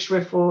 which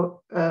refer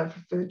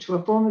to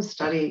a form of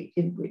study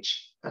in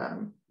which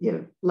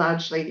you're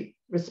largely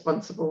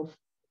responsible,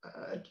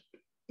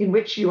 in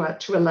which you are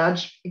to a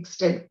large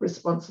extent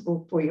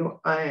responsible for your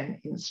own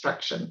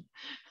instruction.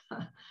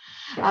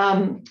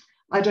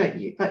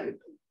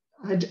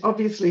 I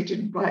obviously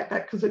didn't write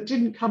that because it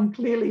didn't come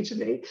clearly to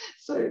me.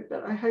 So,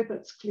 but I hope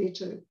it's clear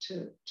to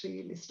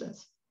you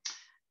listeners.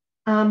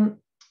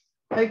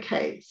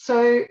 Okay,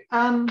 so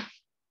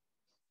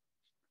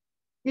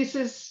this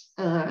is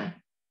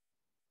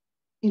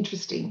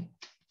interesting.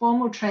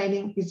 Formal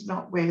training is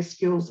not where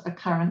skills are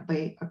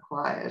currently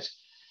acquired.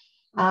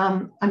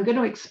 I'm going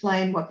to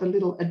explain what the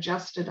little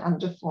adjusted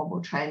under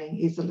formal training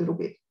is a little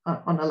bit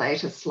on a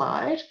later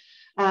slide.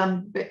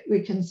 But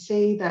we can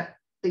see that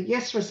the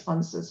yes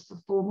responses for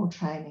formal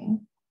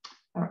training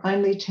are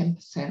only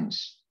 10%.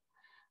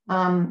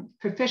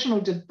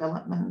 Professional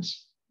development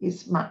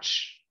is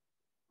much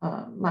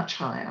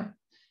higher.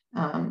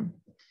 I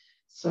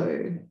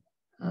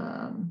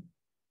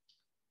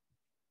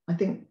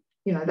think,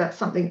 you know, that's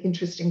something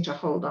interesting to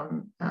hold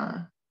on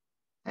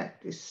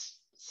at this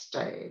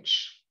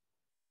stage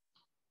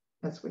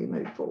as we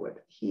move forward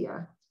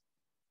here.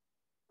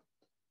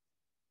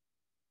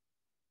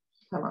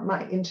 Come on,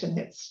 my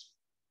internet's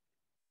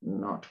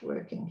not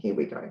working. Here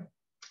we go.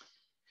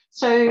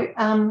 So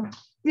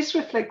this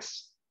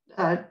reflects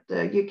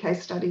the UK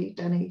study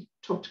Danny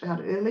talked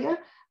about earlier,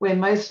 where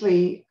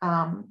mostly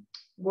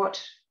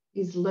what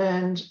is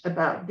learned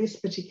about this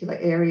particular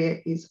area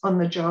is on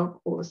the job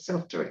or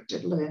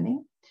self-directed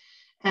learning.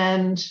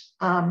 And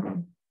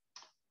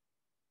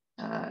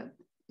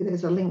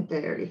there's a link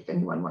there if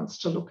anyone wants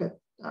to look at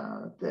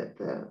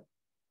the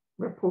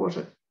report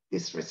of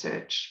this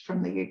research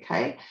from the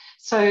UK.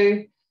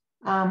 So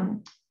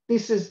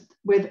this is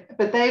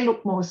but they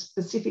look more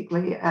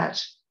specifically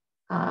at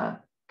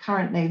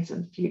current needs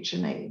and future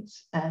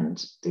needs.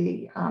 And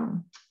the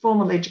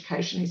formal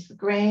education is the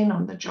green,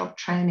 on the job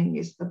training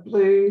is the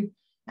blue,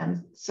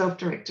 and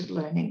self-directed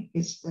learning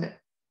is the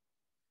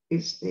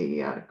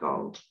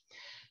gold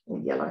or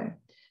yellow.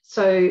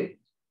 So,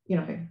 you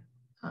know,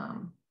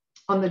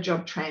 on the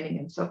job training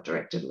and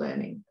self-directed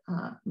learning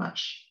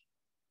much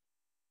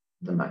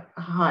the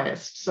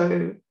highest.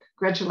 So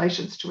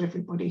congratulations to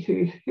everybody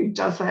who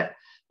does that,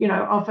 you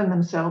know, often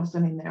themselves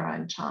and in their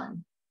own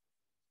time.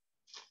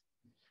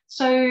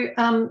 So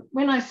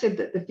when I said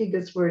that the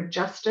figures were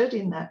adjusted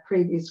in that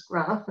previous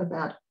graph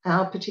about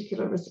our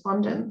particular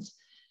respondents,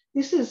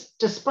 this is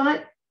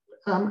despite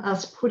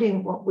us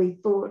putting what we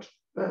thought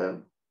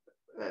the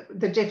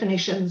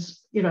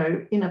definitions, you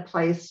know, in a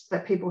place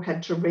that people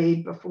had to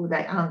read before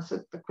they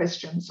answered the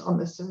questions on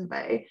the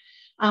survey.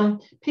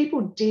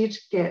 People did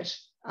get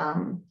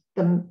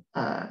them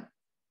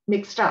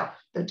mixed up,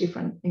 the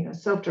different, you know,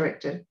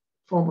 self-directed,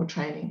 formal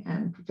training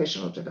and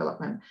professional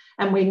development.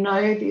 And we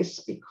know this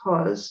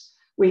because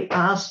we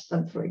asked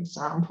them for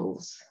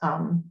examples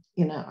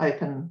in an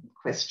open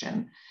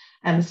question.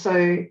 And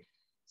so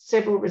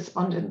several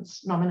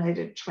respondents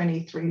nominated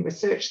 23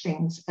 research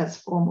things as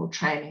formal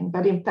training,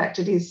 but in fact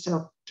it is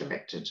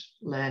self-directed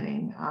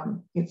learning.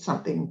 It's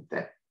something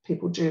that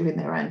people do in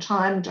their own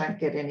time, don't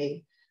get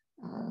any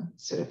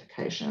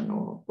certification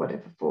or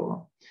whatever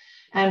for.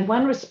 And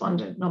one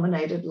respondent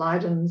nominated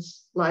Leiden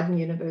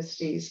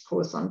University's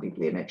course on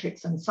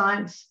bibliometrics and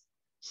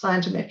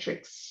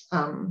scientometrics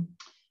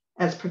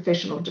as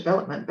professional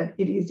development, but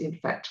it is in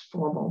fact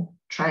formal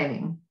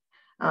training.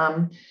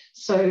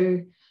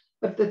 So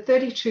of the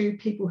 32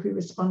 people who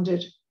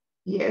responded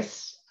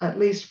yes, at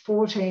least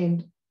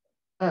 14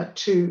 that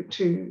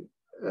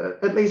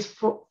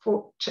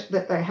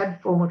they had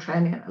formal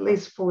training, at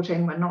least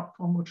 14 were not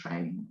formal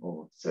training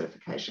or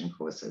certification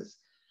courses.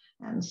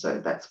 And so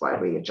that's why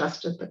we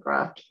adjusted the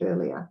graph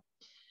earlier.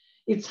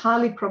 It's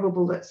highly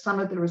probable that some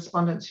of the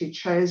respondents who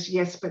chose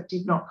yes but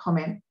did not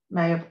comment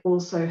may have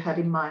also had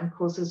in mind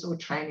courses or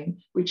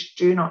training which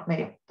do not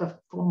meet the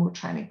formal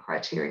training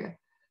criteria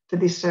for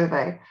this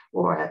survey,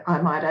 or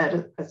I might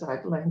add, as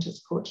I've learned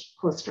as course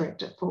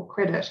director, for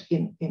credit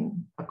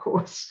in a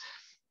course,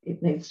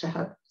 it needs to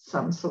have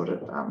some sort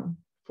of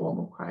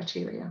formal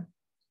criteria.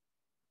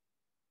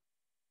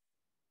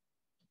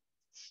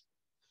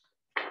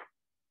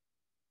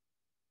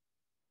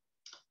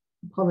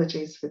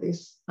 apologies for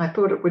this. I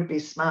thought it would be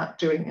smart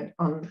doing it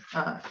on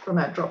from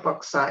our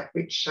Dropbox site,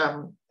 which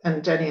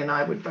and Danny and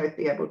I would both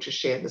be able to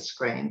share the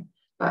screen,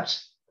 but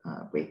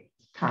we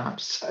can't.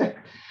 So,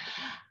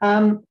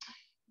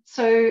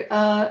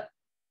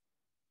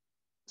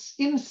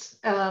 in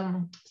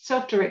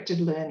self-directed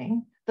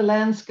learning, the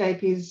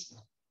landscape is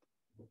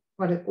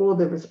what all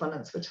the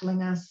respondents were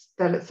telling us,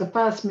 that it's a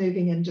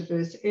fast-moving and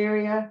diverse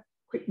area,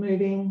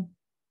 quick-moving,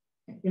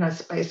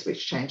 space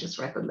which changes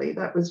rapidly.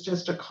 That was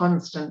just a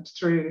constant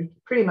through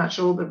pretty much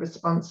all the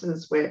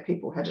responses where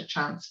people had a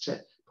chance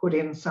to put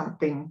in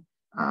something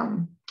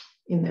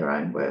in their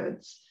own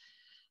words.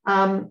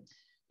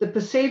 The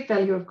perceived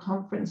value of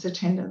conference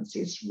attendance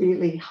is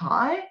really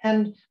high.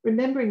 And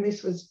remembering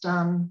this was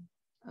done,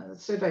 a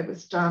survey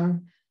was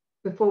done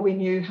before we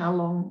knew how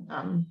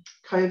long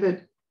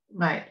COVID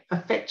might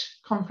affect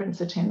conference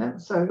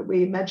attendance. So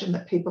we imagine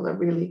that people are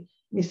really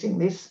missing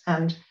this.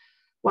 And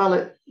while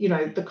it,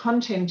 the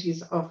content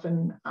is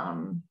often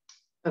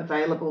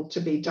available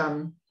to be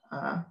done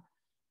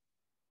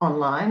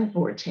online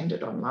or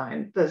attended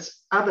online,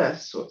 there's other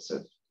sorts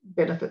of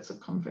benefits of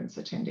conference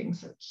attending,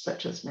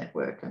 such as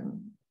network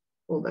and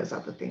all those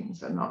other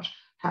things are not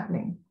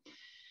happening.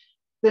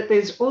 That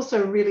there's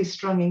also really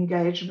strong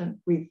engagement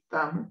with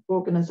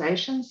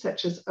organisations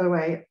such as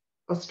OA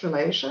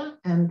Australasia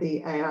and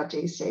the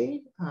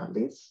ARDC.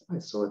 Liz, I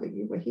saw that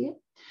you were here.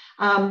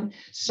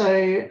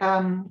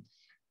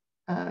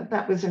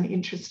 That was an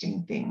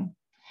interesting thing.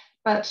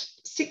 But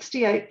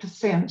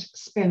 68%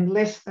 spend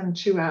less than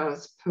 2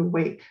 hours per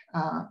week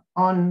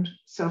on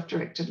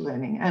self-directed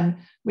learning. And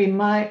we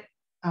might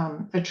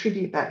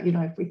attribute that,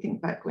 if we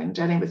think back when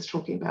Danny was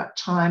talking about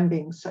time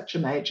being such a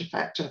major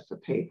factor for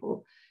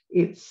people,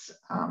 it's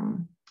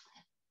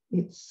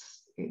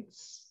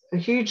a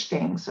huge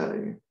thing.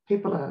 So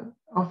people are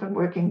often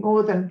working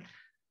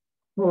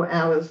more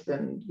hours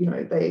than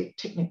they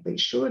technically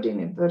should, in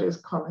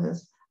inverted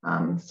commas.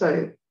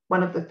 So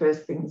one of the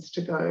first things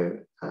to go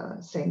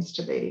seems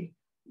to be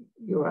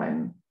your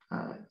own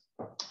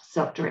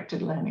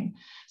self-directed learning.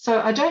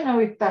 So I don't know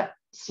if that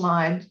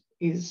slide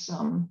is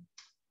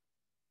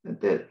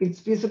that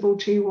it's visible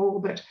to you all,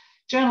 but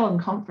journal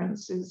and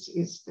conference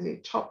is the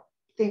top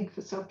thing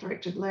for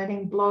self-directed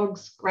learning.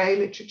 Blogs, grey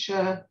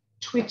literature,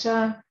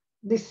 Twitter,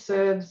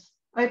 listservs,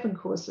 open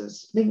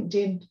courses,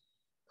 LinkedIn,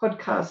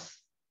 podcasts,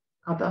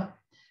 other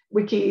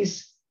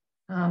wikis.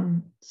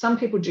 Some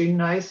people do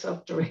no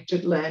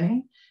self-directed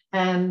learning,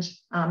 and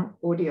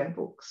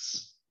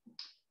audiobooks.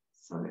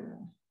 So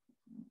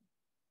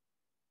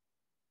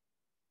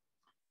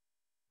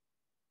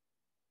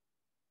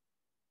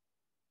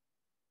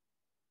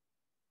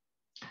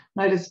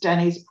notice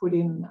Danny's put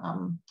in,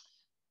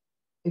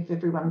 if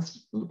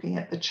everyone's looking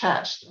at the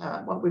chat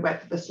while we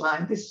wait for this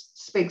line, this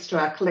speaks to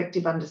our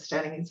collective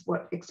understanding is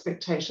what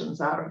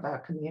expectations are of our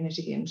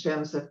community in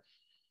terms of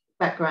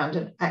background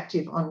and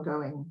active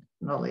ongoing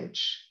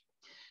knowledge.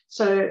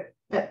 So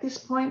at this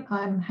point,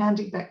 I'm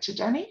handing back to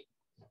Danny.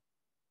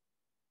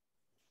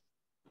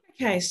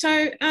 Okay,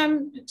 so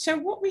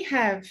what we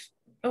have,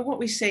 or what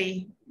we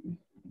see,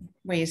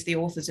 we as the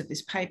authors of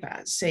this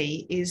paper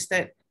see, is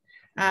that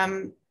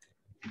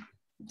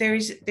there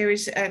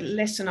is a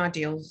less than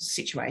ideal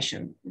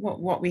situation.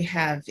 What we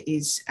have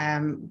is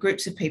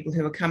groups of people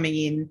who are coming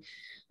in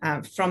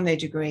from their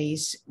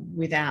degrees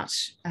without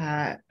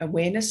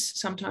awareness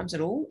sometimes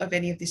at all of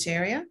any of this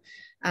area.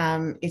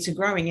 It's a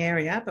growing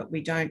area, but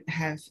we don't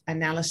have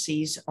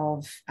analyses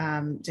of,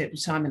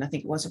 Simon, I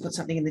think it was, I put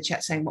something in the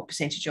chat saying what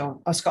percentage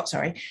of, Scott,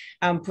 sorry,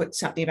 put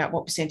something about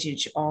what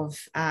percentage of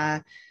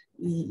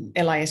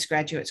LIS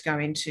graduates go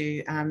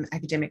into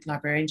academic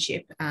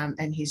librarianship,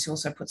 and he's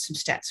also put some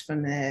stats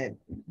from the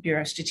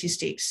Bureau of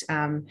Statistics,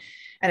 and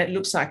it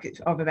looks like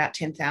of about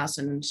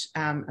 10,000,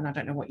 and I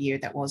don't know what year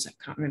that was, I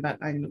can't remember,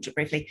 I looked at it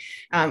briefly,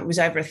 it was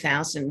over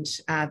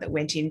 1,000 that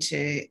went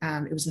into,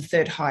 it was the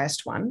third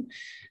highest one.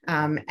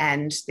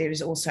 And there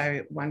is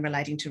also one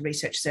relating to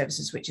research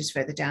services, which is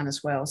further down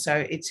as well. So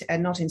it's a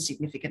not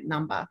insignificant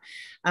number.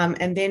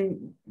 And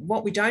then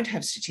what we don't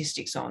have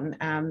statistics on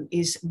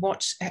is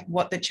what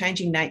the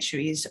changing nature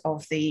is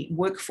of the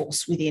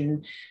workforce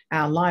within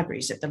our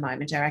libraries at the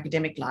moment, our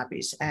academic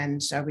libraries.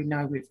 And so we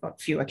know we've got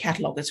fewer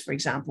cataloguers, for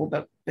example,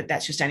 but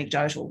that's just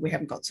anecdotal. We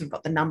haven't got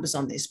the numbers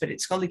on this,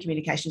 but scholarly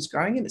communication is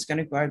growing and it's going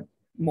to grow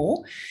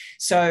more.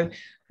 So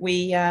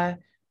we've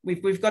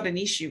got an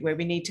issue where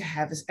we need to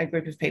have a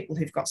group of people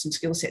who've got some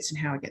skill sets and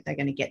how they're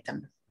going to get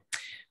them.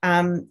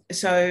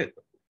 So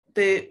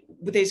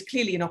there's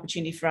clearly an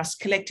opportunity for us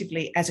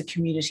collectively as a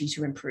community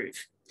to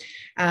improve.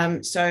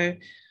 So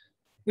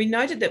we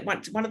noted that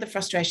one of the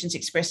frustrations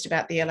expressed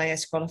about the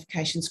LAS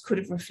qualifications could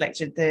have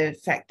reflected the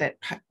fact that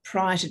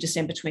prior to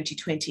December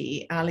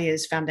 2020,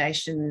 ALIA's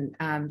foundation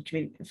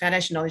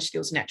knowledge,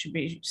 skills and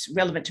attributes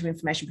relevant to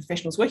information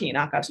professionals working in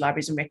archives,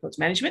 libraries and records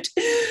management,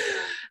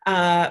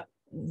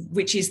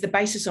 which is the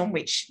basis on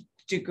which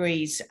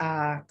degrees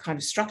are kind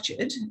of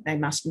structured, they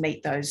must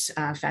meet those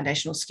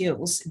foundational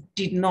skills,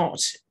 did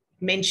not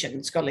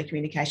mention scholarly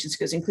communication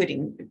skills,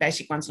 including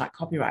basic ones like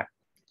copyright.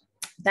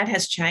 That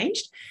has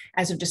changed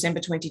as of December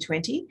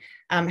 2020.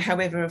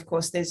 However, of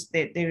course,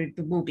 there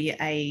will be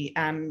a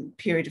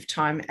period of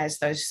time as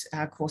those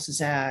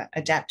courses are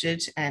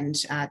adapted and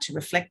to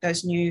reflect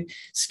those new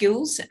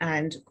skills.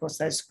 And of course,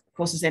 those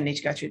courses then need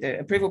to go through the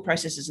approval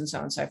processes and so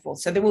on and so forth.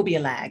 So there will be a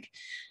lag.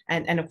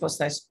 And of course,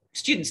 those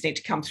students need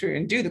to come through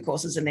and do the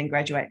courses and then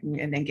graduate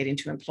and then get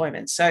into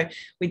employment. So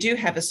we do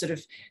have a sort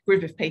of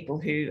group of people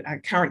who are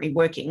currently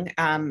working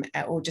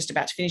or just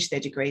about to finish their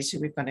degrees who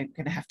we're going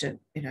to have to,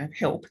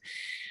 help.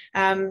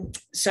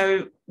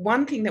 So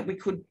one thing that we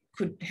could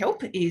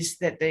help is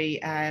that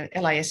the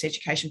LIS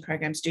education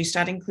programs do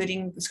start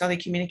including the scholarly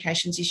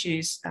communications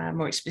issues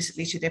more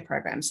explicitly to their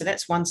programs. So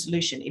that's one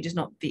solution. It is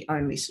not the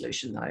only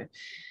solution though.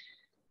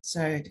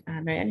 So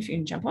Marianne, if you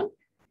can jump on.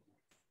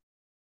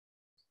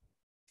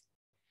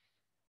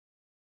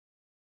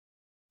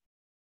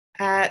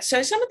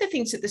 So some of the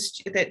things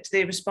that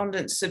the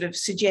respondents sort of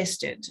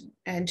suggested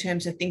in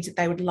terms of things that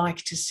they would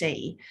like to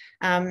see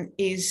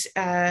is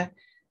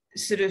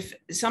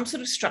some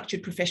sort of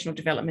structured professional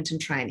development and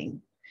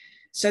training.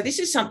 So this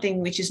is something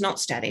which is not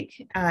static.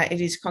 It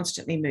is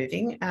constantly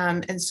moving,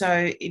 and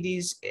so it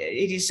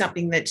is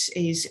something that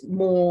is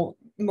more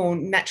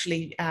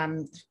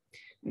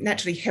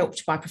naturally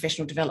helped by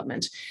professional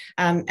development.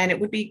 And it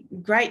would be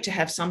great to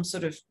have some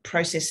sort of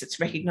process that's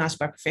recognised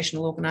by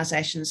professional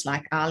organisations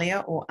like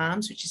ALIA or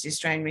ARMS, which is the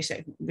Australian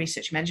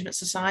Research Management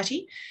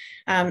Society.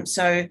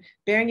 So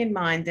bearing in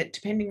mind that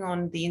depending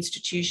on the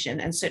institution,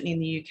 and certainly in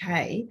the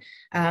UK,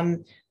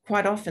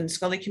 quite often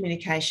scholarly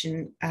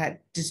communication,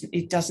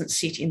 it doesn't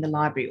sit in the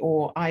library,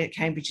 or I at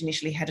Cambridge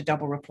initially had a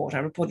double report. I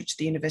reported to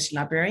the University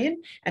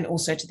Librarian and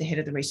also to the head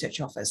of the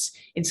research office.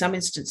 In some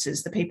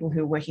instances, the people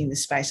who are working in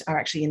this space are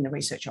actually in the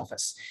research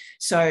office.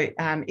 So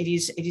it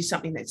is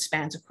something that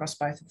spans across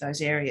both of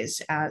those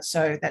areas.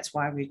 So that's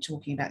why we're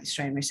talking about the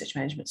Australian Research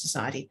Management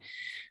Society.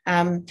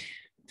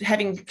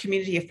 Having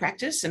community of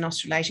practice and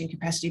Australasian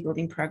capacity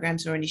building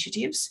programs or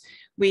initiatives.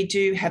 We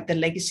do have the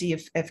legacy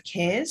of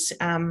CARES,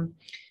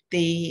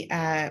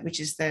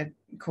 which is the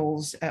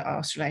CALS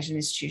Australasian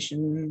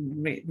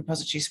Institution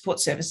Repository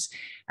Support Service.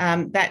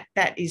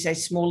 That is a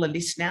smaller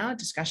list now, a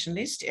discussion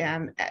list.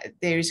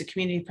 There is a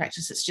community of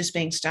practice that's just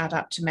being started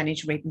up to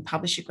manage read and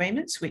publish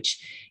agreements,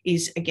 which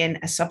is again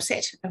a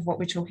subset of what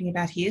we're talking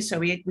about here. So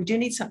we do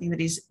need something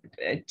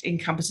that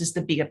encompasses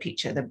the bigger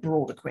picture, the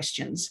broader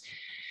questions.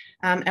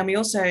 And we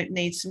also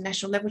need some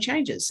national level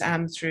changes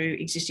through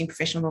existing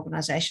professional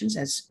organisations,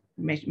 as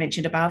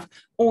mentioned above,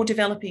 or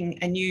developing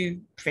a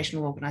new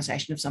professional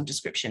organisation of some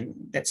description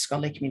that's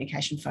scholarly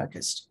communication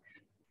focused.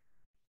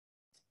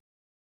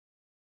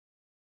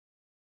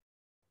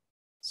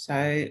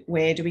 So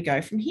where do we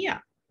go from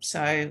here?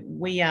 So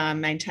we are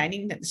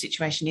maintaining that the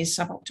situation is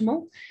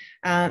suboptimal,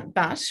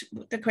 but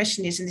the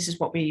question is, and this is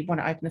what we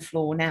want to open the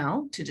floor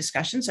now to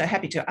discussion. So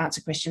happy to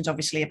answer questions,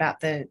 obviously, about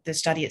the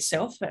study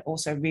itself, but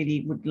also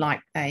really would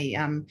like a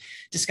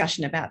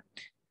discussion about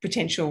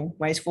potential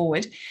ways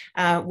forward.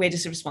 Where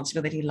does the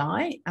responsibility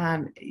lie?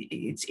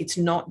 It's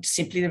not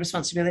simply the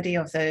responsibility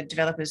of the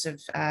developers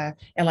of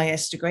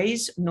LIS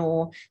degrees,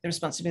 nor the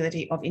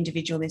responsibility of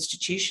individual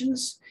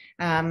institutions,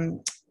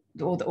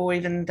 or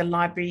even the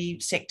library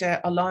sector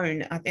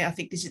alone. I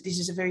think this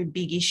is a very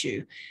big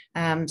issue.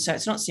 So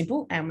it's not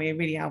simple, and we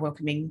really are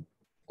welcoming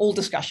all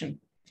discussion.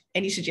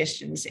 Any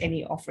suggestions,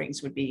 any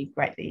offerings would be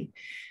greatly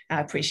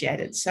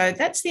appreciated. So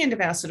that's the end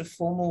of our sort of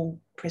formal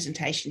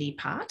presentation-y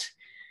part.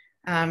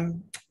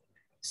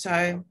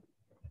 So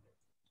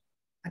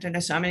I don't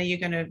know, Simon, are you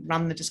going to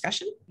run the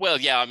discussion? Well,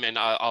 yeah, I mean,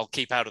 I'll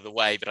keep out of the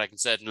way, but I can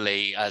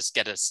certainly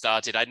get us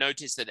started. I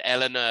noticed that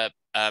Eleanor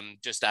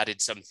just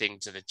added something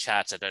to the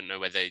chat. I don't know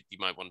whether you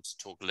might want to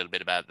talk a little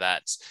bit about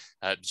that.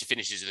 She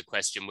finishes with a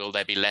question: will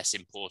there be less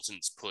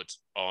importance put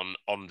on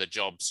the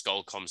job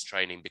Scholcoms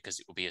training because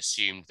it will be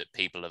assumed that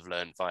people have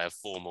learned via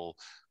formal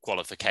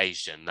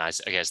qualification? I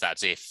guess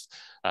that's if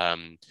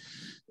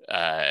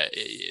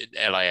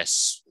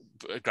LIS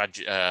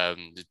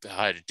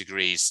higher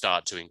degrees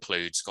start to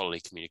include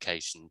scholarly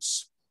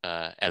communications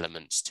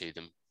elements to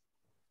them.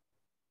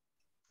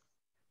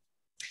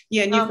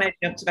 Yeah, and you've made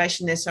an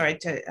observation there, sorry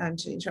to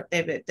interrupt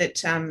there, but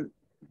that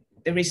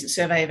the recent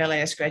survey of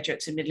LIS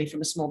graduates, admittedly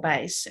from a small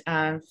base,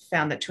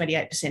 found that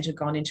 28% have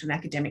gone into an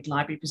academic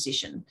library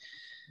position.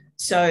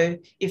 So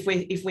if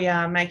we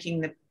are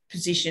making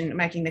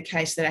the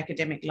case that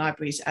academic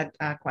libraries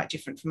are quite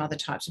different from other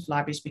types of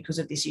libraries because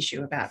of this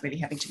issue about really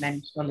having to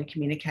manage scholarly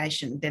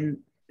communication, then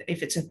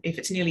if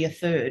it's nearly a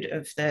third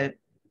of the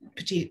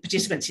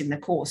participants in the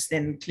course,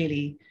 then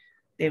clearly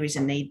there is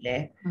a need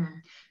there.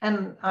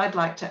 And I'd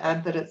like to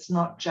add that it's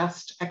not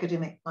just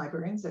academic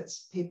librarians,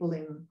 it's people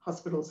in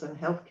hospitals and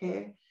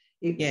healthcare.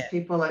 It's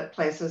people at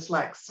places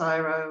like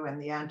CSIRO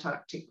and the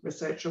Antarctic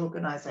Research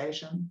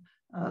Organisation,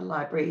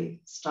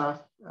 library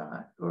staff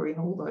who are in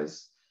all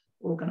those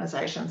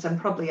organisations, and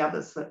probably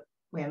others that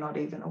we're not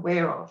even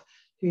aware of,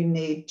 who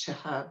need to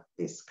have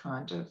this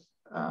kind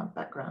of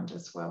background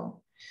as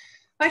well.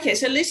 Okay,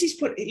 so Lucy's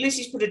put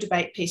a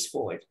debate piece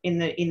forward in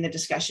the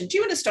discussion. Do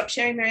you want to stop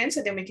sharing, Marianne,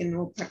 so then we can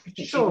all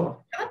Sure.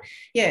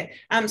 Yeah.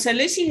 So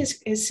Lucy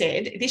has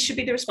said this should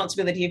be the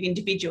responsibility of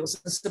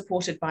individuals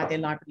supported by their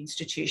library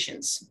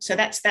institutions. So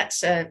that's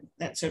a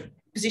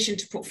position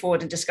to put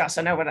forward and discuss.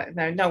 I know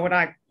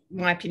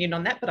my opinion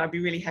on that, but I'd be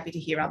really happy to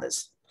hear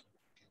others.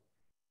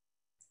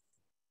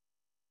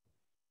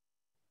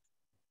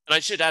 And I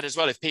should add as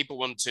well, if people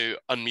want to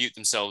unmute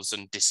themselves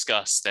and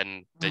discuss,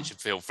 then they should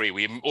feel free.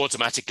 We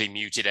automatically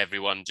muted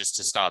everyone just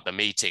to start the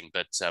meeting,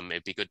 but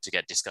it'd be good to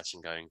get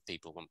discussion going if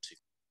people want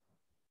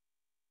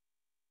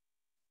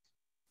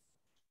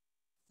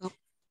to.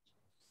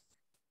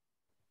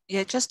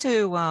 Yeah, just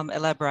to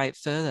elaborate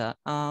further,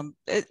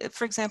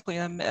 for example,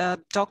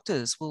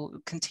 doctors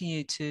will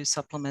continue to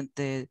supplement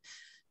their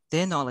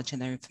knowledge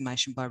and their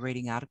information by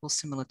reading articles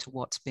similar to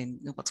what's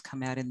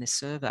come out in this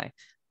survey.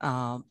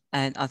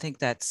 And I think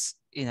that's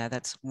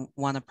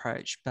one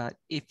approach. But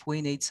if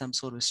we need some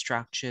sort of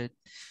structured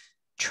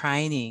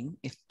training,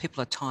 if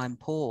people are time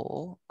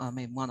poor, I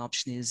mean, one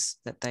option is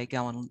that they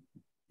go and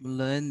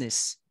learn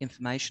this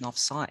information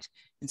off-site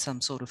in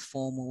some sort of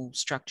formal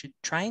structured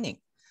training.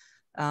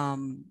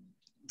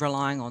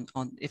 Relying on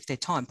if they're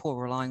time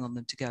poor, relying on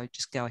them to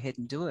just go ahead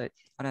and do it,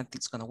 I don't think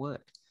it's going to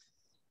work.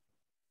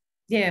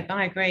 Yeah,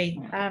 I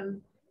agree.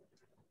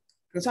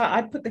 Because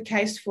I'd put the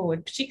case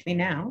forward, particularly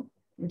now,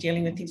 we're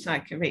dealing with things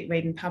like read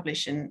and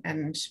publish,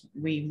 and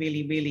we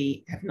really,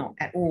 really have not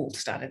at all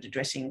started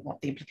addressing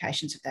what the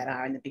implications of that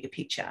are in the bigger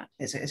picture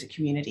as a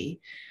community.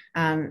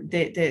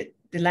 The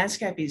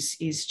landscape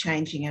is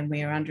changing, and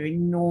we are under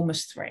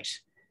enormous threat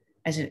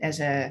as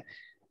a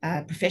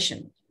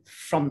profession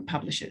from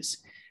publishers.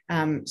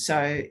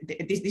 So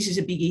this is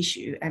a big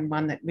issue, and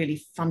one that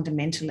really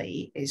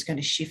fundamentally is going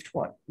to shift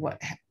what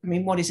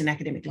is an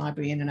academic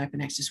library in an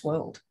open access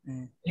world?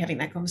 Having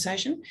that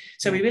conversation.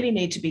 So we really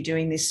need to be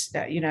doing this,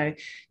 I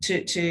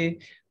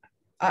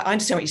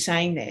understand what you're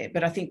saying there,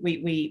 but I think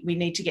we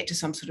need to get to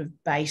some sort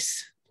of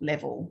base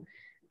level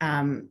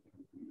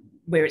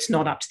where it's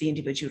not up to the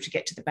individual to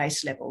get to the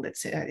base level.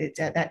 That's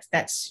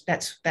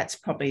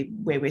probably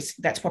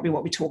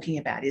what we're talking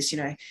about is,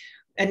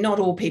 and not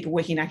all people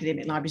working in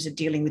academic libraries are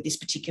dealing with this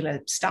particular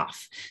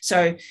stuff.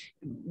 So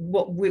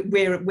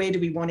where do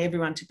we want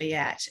everyone to be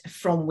at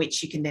from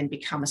which you can then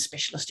become a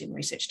specialist in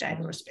research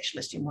data or a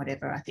specialist in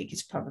whatever? I think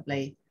is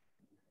probably,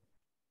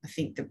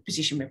 the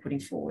position we're putting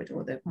forward,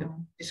 or the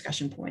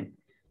discussion point.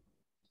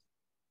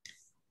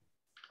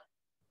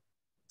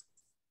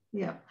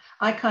 Yeah,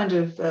 I kind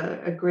of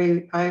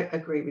agree. I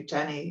agree with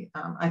Danny.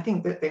 I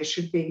think that there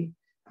should be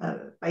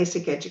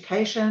basic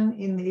education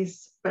in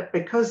this, but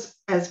because,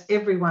 as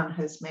everyone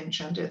has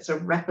mentioned, it's a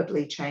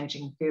rapidly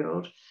changing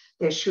field,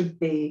 there should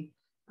be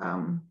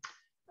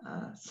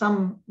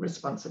some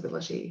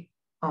responsibility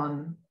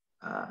on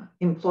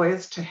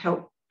employers to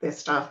help their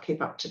staff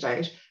keep up to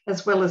date,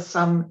 as well as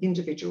some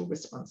individual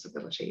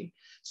responsibility.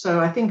 So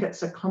I think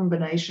it's a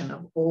combination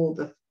of all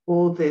the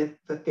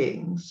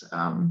things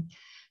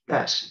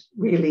that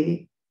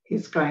really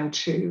is going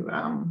to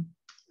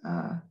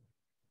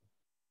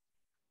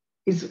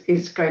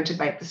is going to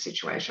make the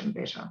situation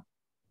better.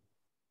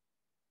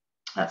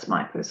 That's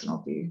my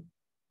personal view.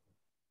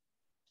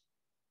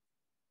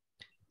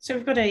 So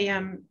we've got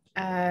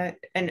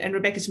and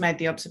Rebecca's made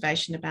the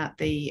observation about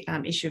the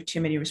issue of too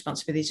many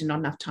responsibilities and not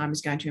enough time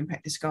is going to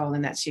impact this goal,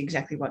 and that's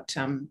exactly what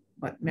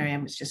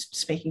Marianne was just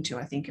speaking to,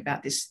 I think,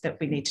 about this, that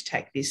we need to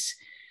take this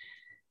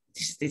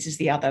is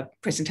the other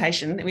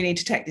presentation, that we need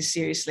to take this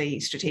seriously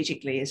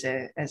strategically as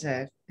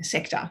a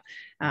sector,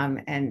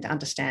 and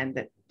understand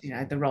that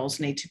the roles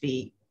need to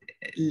be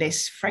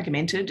less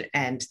fragmented,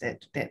 and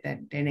that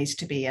there needs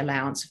to be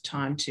allowance of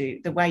time to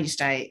a way to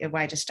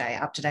stay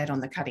up to date on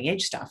the cutting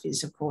edge stuff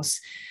is, of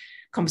course,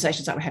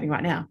 conversations like we're having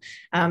right now,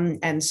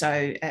 and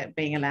so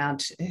being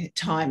allowed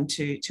time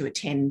to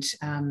attend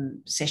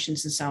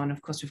sessions and so on.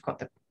 Of course, we've got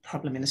the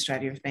problem in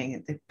Australia of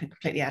being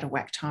completely out of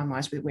whack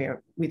time-wise with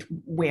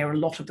where a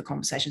lot of the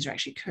conversations are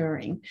actually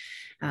occurring,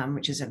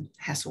 which is a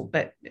hassle.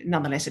 But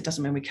nonetheless, it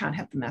doesn't mean we can't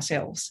have them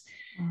ourselves.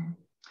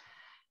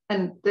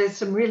 And there's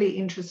some really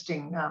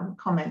interesting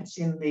comments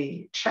in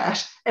the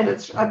chat, and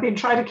I've been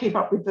trying to keep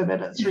up with them,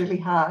 and it's really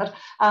hard.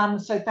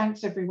 So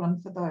thanks everyone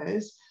for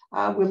those.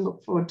 We'll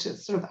look forward to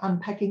sort of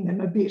unpacking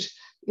them a bit,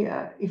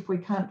 if we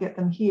can't get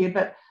them here.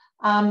 But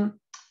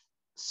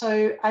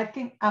so I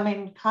think,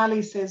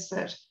 Kylie says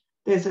that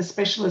there's a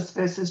specialist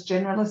versus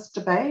generalist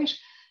debate.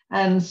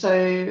 And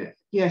so,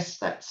 yes,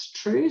 that's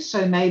true.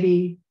 So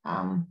maybe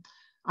I'm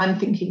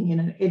thinking in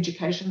an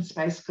education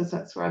space, because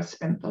that's where I've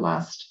spent the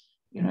last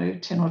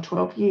 10 or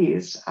 12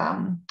 years.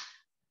 I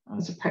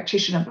was a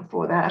practitioner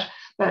before that,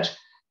 but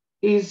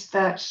is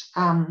that,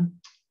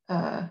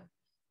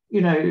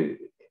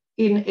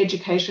 in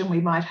education,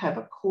 we might have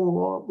a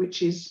core,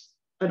 which is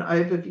an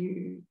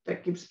overview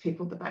that gives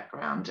people the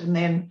background, and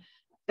then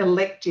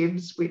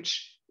electives,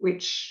 which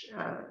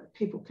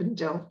people can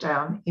delve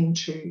down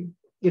into,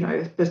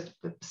 the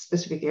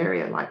specific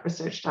area like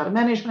research data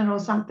management or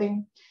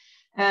something.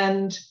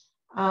 And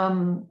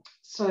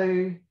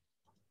so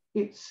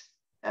it's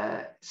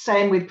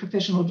same with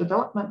professional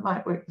development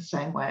might work the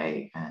same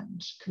way,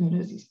 and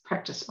community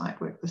practice might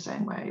work the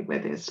same way, where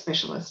there's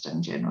specialist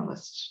and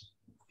generalist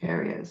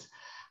areas.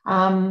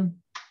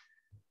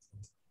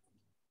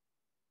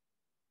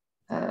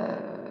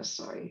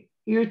 Sorry,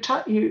 you're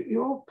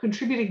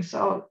contributing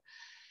so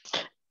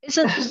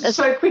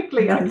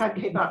quickly. I can't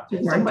keep up.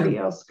 Somebody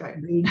else go.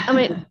 I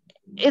mean,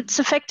 it's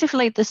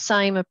effectively the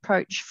same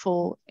approach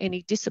for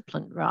any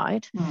discipline,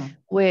 right?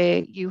 Where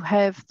you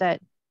have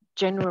that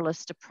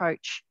generalist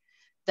approach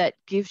that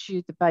gives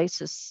you the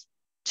basis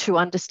to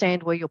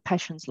understand where your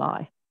passions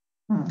lie.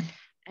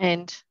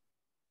 And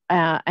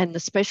the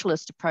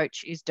specialist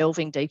approach is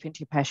delving deep into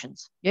your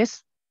passions.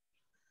 Yes?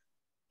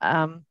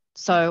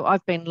 So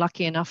I've been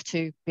lucky enough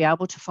to be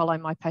able to follow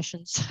my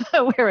passions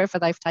wherever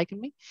they've taken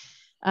me.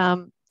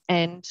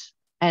 And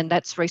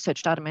that's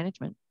research data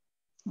management.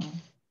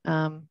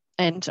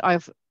 And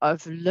I've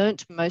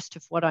learnt most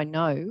of what I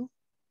know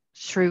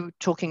through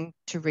talking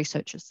to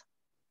researchers,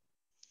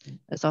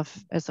 as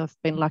I've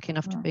been lucky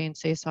enough to be in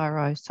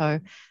CSIRO. So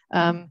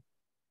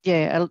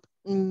yeah,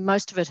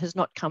 most of it has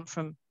not come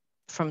from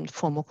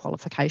formal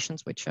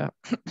qualifications, which are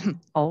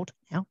old.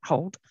 Yeah.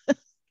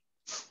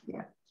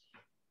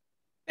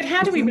 But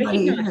how do we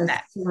recognise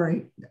that?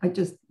 Sorry,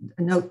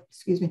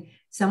 excuse me.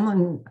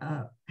 Someone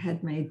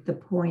had made the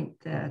point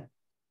that,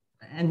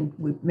 and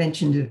we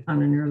mentioned it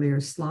on an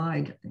earlier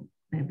slide, I think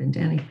it may have been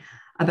Danny,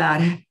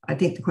 about, I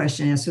think the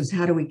question asked was,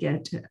 how do we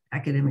get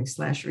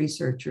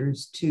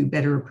academics/researchers to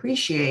better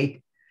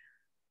appreciate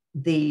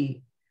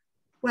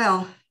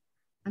well,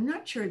 I'm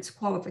not sure it's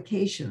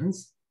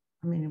qualifications.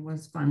 I mean, it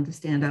was fun to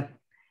stand up,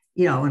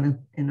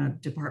 in a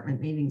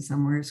department meeting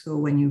somewhere at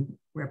school when you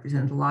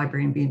represent the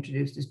library and be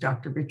introduced as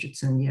Dr.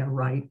 Richardson. Yeah,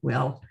 right.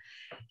 Well,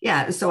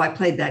 yeah. So I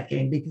played that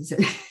game because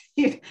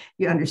you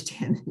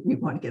understand you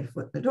want to get a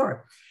foot in the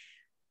door.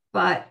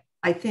 But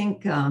I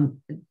think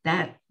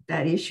that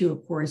issue,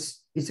 of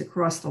course, is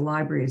across the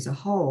library as a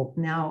whole.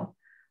 Now,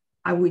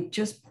 I would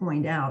just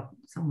point out,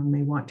 someone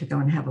may want to go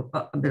and have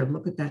a bit of a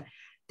look at that.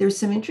 There's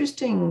some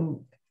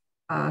interesting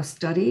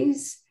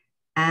studies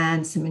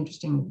and some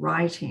interesting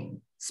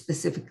writing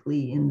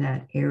specifically in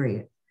that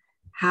area.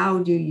 How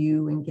do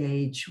you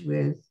engage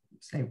with,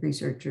 say,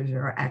 researchers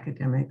or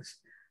academics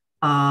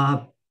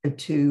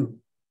to,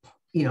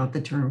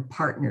 the term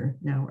partner?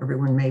 Now,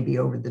 everyone may be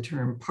over the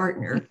term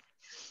partner,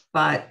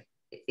 but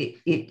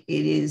it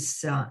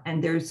is,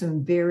 and there's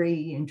some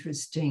very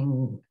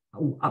interesting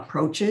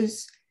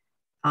approaches.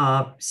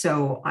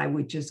 So I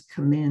would just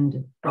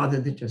commend, rather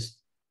than just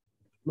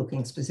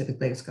looking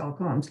specifically at Skull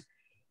Columns,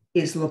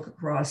 is look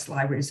across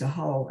libraries as a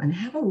whole and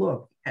have a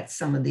look at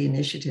some of the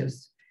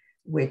initiatives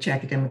which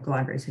academic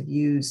libraries have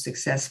used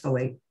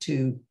successfully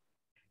to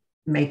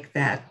make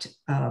that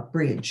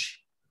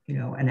bridge,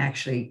 and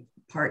actually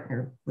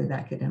partner with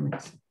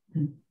academics.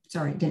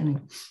 Sorry, Danny.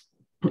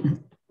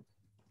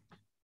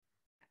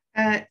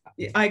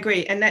 I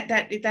agree, and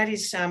that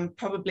is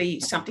probably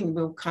something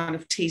we'll kind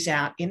of tease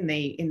out in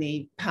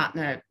the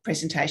partner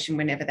presentation,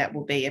 whenever that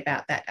will be,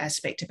 about that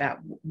aspect, about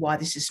why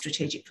this is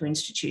strategic for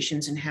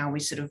institutions and how we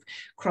sort of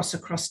cross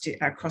across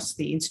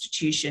the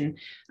institution.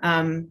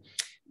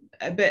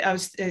 But I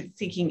was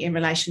thinking in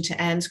relation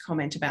to Anne's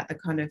comment about the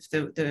kind of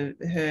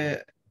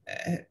her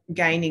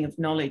gaining of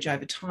knowledge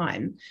over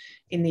time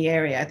in the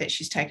area that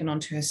she's taken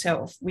onto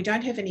herself. We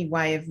don't have any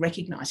way of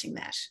recognising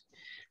that.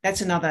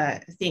 That's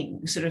another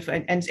thing, sort of,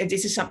 and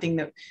this is something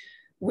that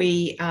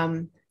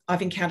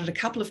I've encountered a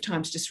couple of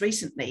times just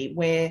recently,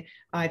 where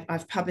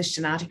I've published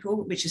an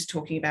article which is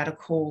talking about a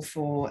call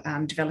for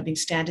developing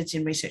standards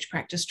in research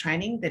practice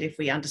training, that if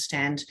we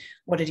understand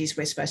what it is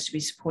we're supposed to be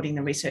supporting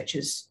the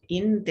researchers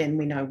in, then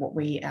we know what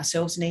we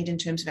ourselves need in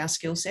terms of our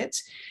skill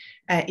sets.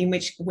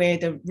 Where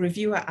the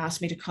reviewer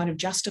asked me to kind of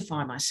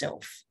justify my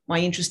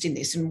interest in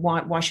this, and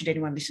why should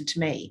anyone listen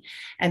to me?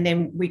 And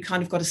then we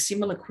kind of got a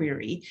similar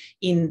query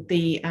in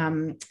the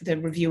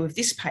review of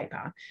this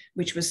paper,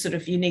 which was sort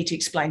of, you need to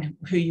explain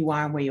who you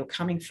are and where you're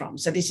coming from.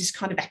 So this is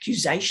kind of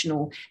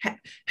accusational.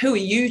 Who are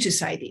you to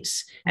say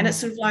this? And it's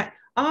sort of like,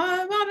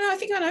 oh, well, no, I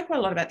think I know quite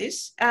a lot about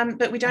this,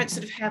 but we don't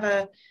sort of have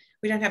a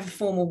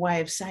formal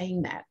way of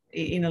saying that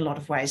in a lot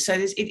of ways. So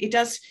it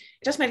does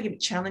make it a bit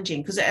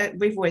challenging, because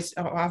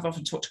I've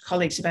often talked to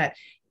colleagues about,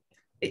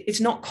 it's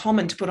not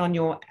common to put on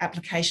your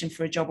application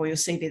for a job or your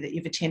CV that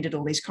you've attended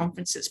all these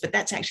conferences, but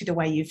that's actually the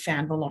way you've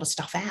found a lot of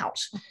stuff out.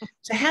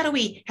 So how do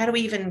we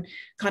even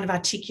kind of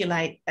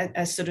articulate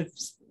a sort of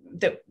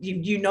that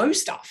you know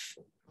stuff?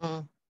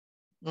 I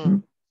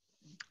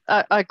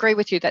agree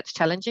with you. That's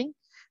challenging.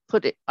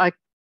 The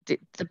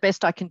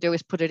best I can do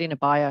is put it in a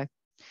bio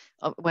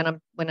when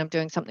I'm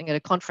doing something at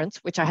a conference,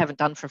 which I haven't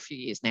done for a few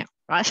years now,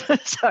 right?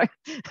 So.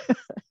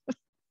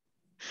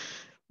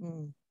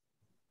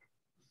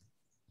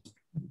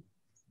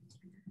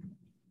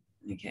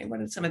 Okay,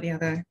 what are some of the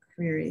other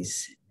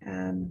queries?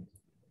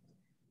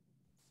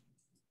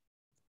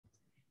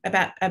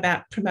 About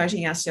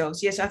promoting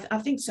ourselves? Yes, I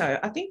think so.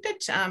 I think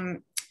that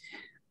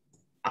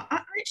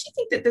I actually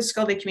think that the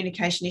scholarly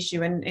communication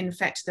issue, and in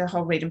fact the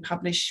whole read and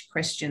publish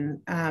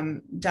question,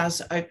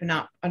 does open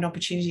up an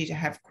opportunity to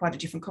have quite a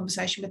different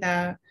conversation with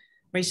our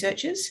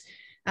researchers.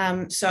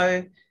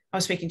 So I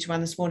was speaking to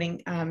one this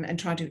morning and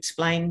trying to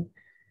explain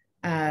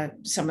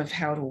some of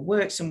how it all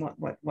works and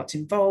what's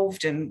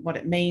involved and what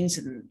it means,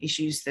 and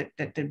issues that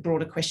the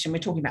broader question. We're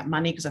talking about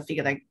money because I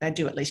figure they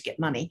do at least get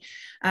money.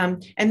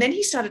 And then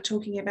he started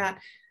talking about,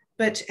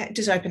 but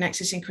does open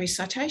access increase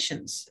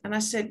citations? And I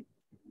said,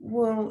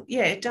 well,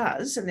 yeah, it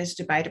does. And there's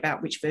debate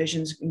about which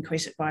versions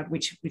increase it by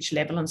which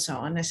level and so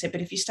on. And I said,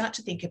 but if you start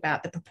to think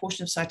about the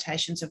proportion of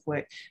citations of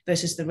work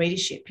versus the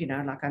readership, you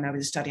know, like I know with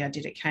a study I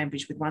did at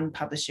Cambridge with one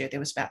publisher, there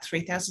was about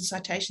 3,000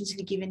 citations in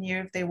a given year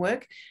of their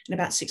work and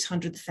about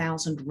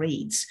 600,000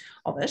 reads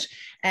of it.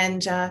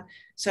 And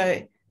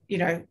so, you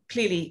know,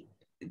 clearly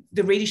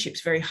the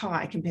readership's very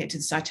high compared to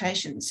the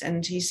citations.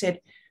 And he said,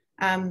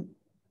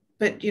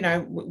 but, you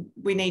know,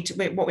 we need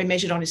to, what we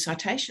measured on is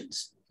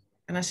citations.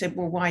 And I said,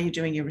 well, why are you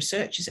doing your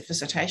research? Is it for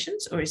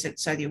citations, or is it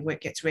so your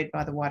work gets read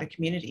by the wider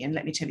community? And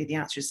let me tell you, the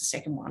answer is the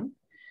second one.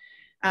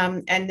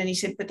 And then he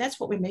said, but that's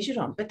what we measured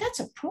on. But that's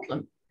a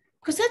problem,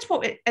 because that's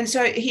what and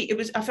so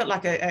I felt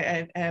like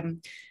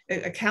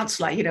a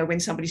counsellor, you know, when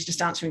somebody's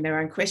just answering their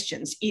own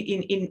questions.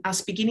 In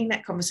us beginning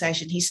that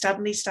conversation, he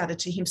suddenly started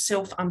to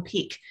himself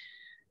unpick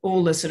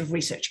all the sort of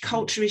research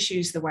culture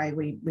issues, the way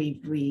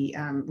we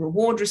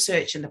reward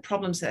research and the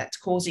problems that that's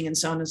causing, and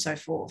so on and so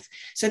forth.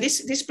 So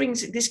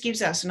this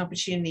gives us an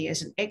opportunity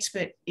as an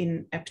expert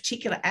in a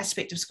particular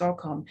aspect of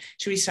ScholarComm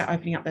to really start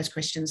opening up those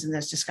questions and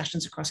those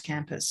discussions across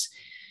campus.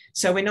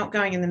 So we're not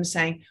going in them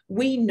saying,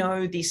 we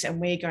know this and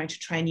we're going to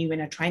train you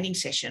in a training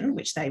session,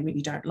 which they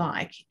really don't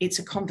like. It's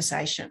a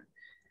conversation.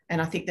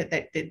 And I think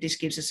that this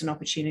gives us an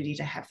opportunity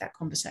to have that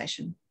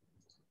conversation.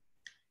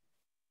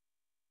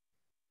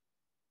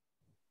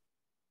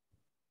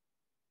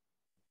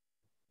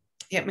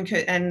 Yep,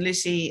 and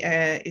Lucy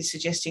is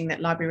suggesting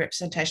that library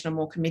representation on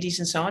more committees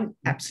and so on.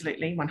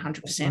 Absolutely,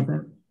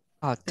 100%.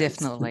 Oh,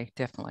 definitely,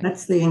 definitely.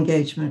 That's the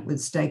engagement with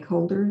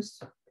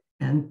stakeholders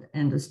and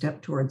a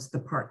step towards the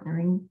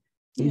partnering.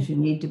 Is you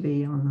need to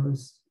be on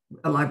those,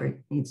 a library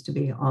needs to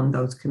be on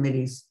those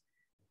committees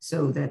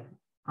so that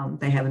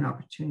they have an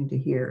opportunity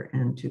to hear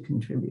and to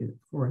contribute, of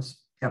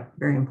course. Yep,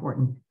 very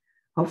important.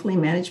 Hopefully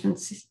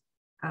management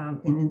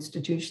in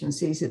institutions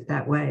sees it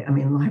that way. I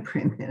mean,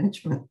 library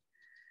management.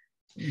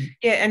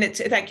 Yeah, and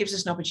that gives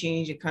us an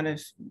opportunity to kind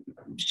of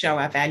show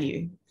our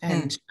value,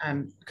 and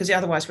because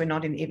otherwise we're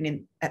not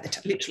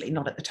literally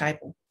not at the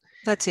table.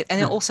 That's it,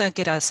 and also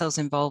get ourselves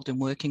involved in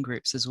working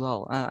groups as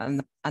well.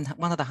 And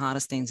one of the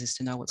hardest things is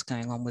to know what's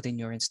going on within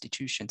your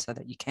institution, so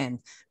that you can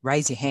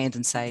raise your hand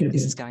and say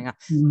this is going on.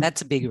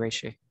 That's a bigger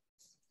issue.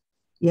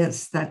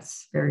 Yes,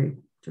 that's very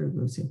true,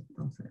 Lucy.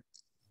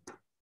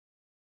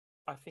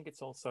 I think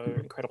it's also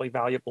incredibly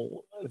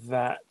valuable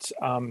that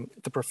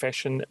the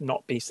profession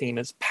not be seen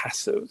as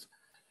passive.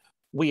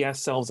 We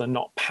ourselves are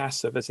not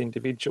passive as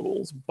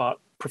individuals, but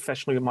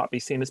professionally we might be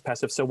seen as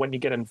passive. So when you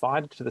get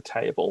invited to the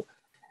table,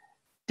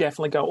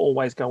 definitely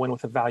always go in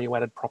with a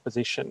value-added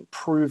proposition,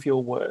 prove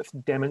your worth,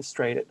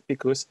 demonstrate it,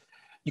 because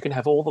you can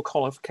have all the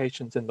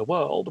qualifications in the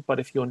world, but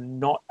if you're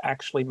not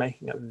actually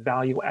making a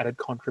value-added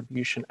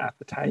contribution at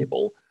the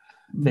table,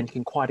 then you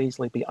can quite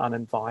easily be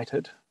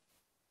uninvited.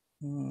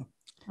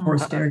 Or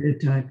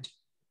stereotyped.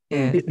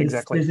 Yeah,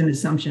 exactly. There's an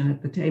assumption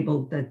at the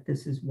table that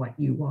this is what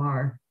you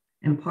are.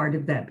 And part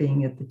of that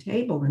being at the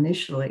table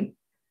initially,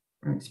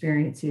 from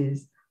experience,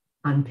 is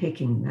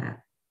unpicking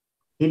that.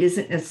 It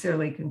isn't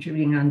necessarily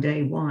contributing on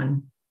day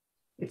one.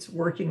 It's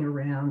working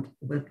around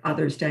with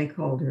other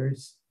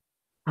stakeholders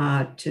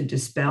to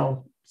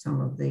dispel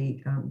some of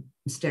the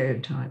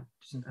stereotypes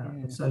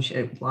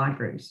associated with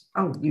libraries.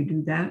 Oh, you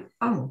do that?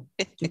 Oh,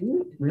 do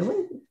you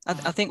really?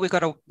 I think we've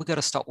got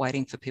to stop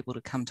waiting for people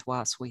to come to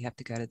us. We have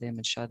to go to them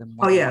and show them.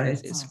 What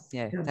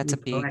That's a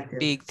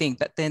big thing.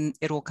 But then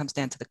it all comes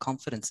down to the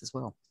confidence as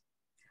well.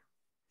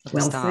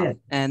 Well said.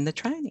 And the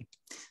training.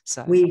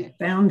 So we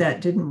found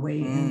that, didn't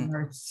we, in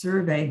our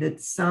survey,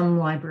 that some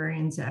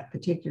librarians at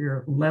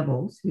particular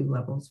levels,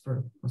 levels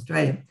for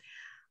Australia,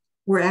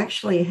 were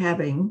actually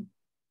having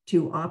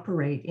to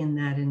operate in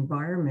that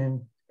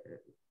environment.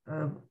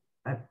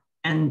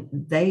 And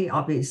they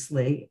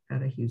obviously,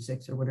 at a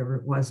Hugh-6 or whatever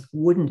it was,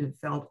 wouldn't have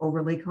felt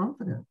overly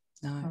confident.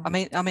 No,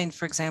 I mean,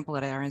 for example,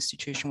 at our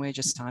institution, we're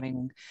just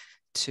starting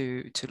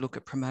to look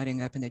at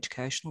promoting open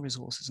educational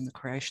resources and the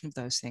creation of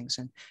those things,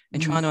 and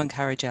trying to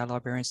encourage our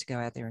librarians to go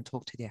out there and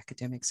talk to the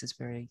academics is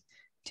very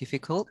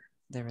difficult.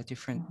 There are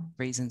different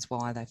reasons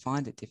why they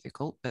find it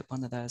difficult, but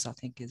one of those I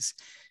think is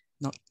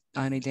not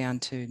only down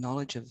to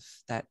knowledge of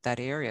that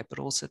area, but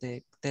also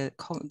their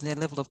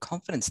level of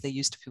confidence. They're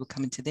used to people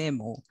coming to them,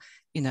 or,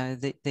 you know,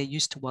 they're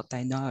used to what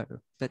they know,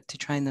 but to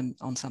train them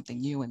on something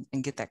new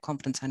and get that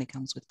confidence only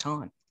comes with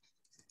time.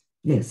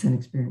 Yes, and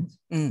experience.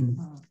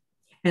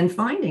 And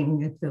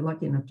finding, if they're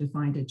lucky enough to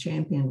find a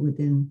champion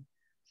within,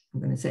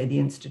 I'm going to say the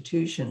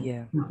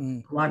institution, not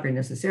the library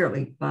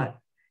necessarily, but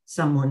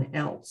someone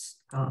else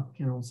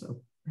can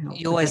also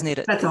You always need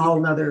it. That's a whole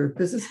nother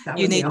business.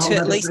 You need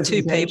at least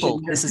 2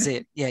 people. This is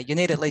it. Yeah, you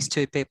need at least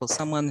 2 people,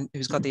 someone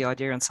who's got the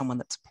idea and someone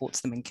that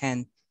supports them and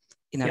can,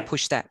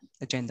 push that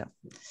agenda.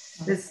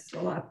 There's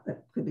a lot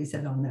that could be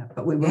said on that,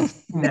 but we won't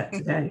do that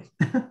today.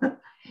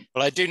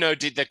 Well, I do know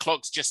the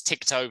clock's just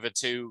ticked over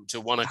to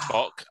 1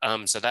 o'clock,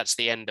 so that's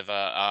the end of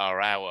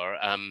our hour.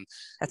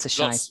 That's a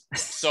shame.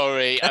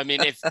 Sorry, I mean,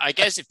 I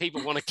guess if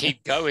people want to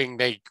keep going,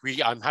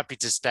 I'm happy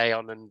to stay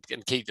on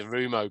and keep the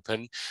room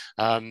open.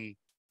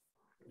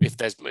 If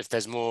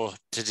there's more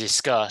to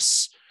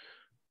discuss,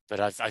 but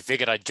I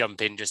figured I'd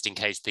jump in just in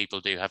case people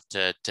do have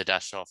to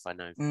dash off. I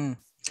know.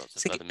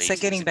 Lots of other meetings. So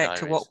getting back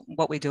to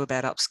what we do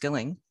about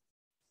upskilling,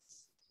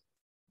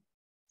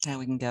 how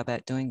we can go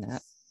about doing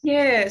that.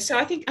 Yeah, so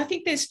I think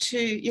there's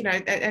 2,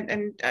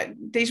 and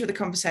these were the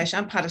conversation.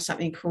 I'm part of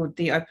something called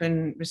the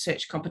Open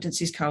Research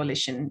Competencies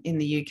Coalition in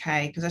the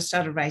UK, because I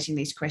started raising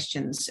these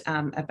questions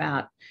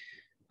about,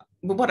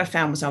 well, what I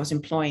found was I was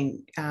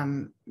employing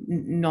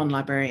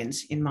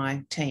non-librarians in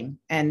my team.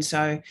 And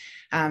so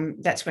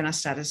that's when I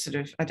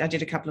started I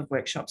did a couple of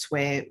workshops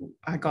where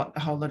I got a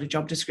whole lot of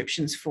job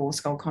descriptions for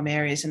Scholarcom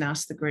areas and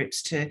asked the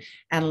groups to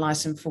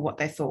analyse them for what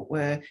they thought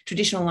were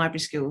traditional library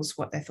skills,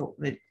 what they thought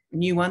were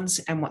new ones,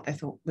 and what they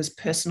thought was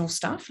personal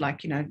stuff,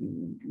 like,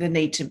 the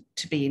need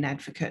to be an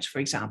advocate, for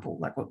example,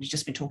 like what we've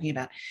just been talking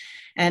about.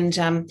 And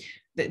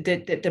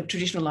the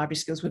traditional library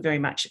skills were very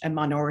much a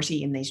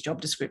minority in these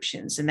job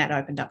descriptions, and that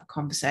opened up a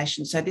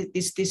conversation. So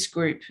this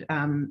group,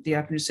 the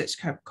Open Research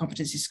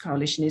Competencies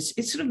Coalition,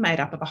 it's sort of made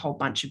up of a whole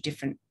bunch of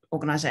different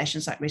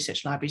organisations like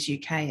Research Libraries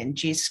UK and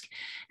JISC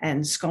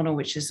and SCONA,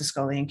 which is the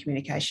Scholarly and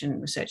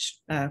Communication Research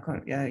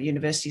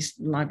Universities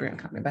Library, I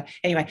can't remember.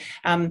 Anyway,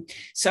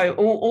 so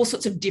all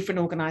sorts of different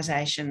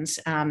organisations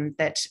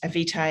that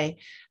Avite,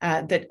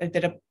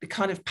 that are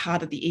kind of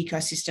part of the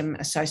ecosystem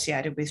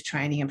associated with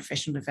training and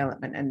professional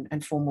development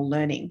and formal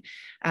learning,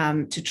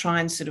 to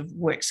try and sort of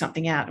work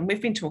something out. And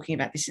we've been talking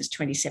about this since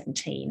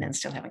 2017 and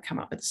still haven't come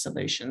up with a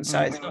solution. So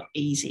it's not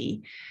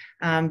easy.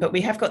 But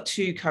we have got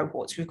 2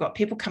 cohorts. We've got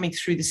people coming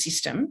through the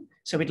system.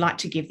 So we'd like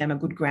to give them a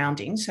good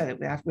grounding so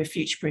that we're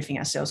future-proofing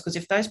ourselves. Because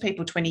if those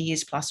people 20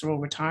 years plus are all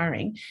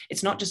retiring,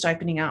 it's not just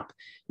opening up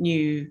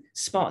new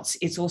spots,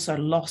 it's also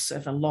loss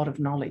of a lot of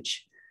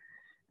knowledge.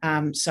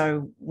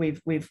 So we're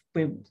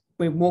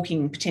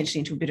walking potentially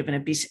into a bit of an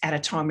abyss at a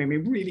time when we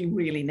really,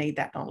 really need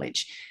that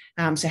knowledge.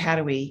 So how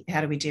do we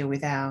deal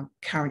with our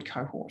current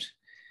cohort?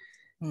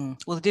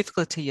 Well, the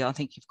difficulty I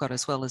think you've got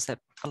as well is that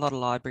a lot of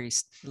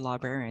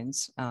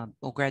librarians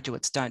or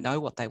graduates don't know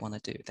what they want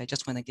to do. They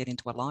just want to get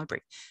into a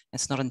library.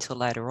 It's not until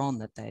later on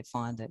that they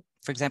find that,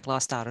 for example, I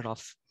started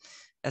off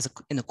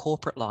in a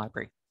corporate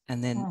library,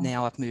 and then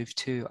now I've moved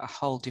to a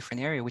whole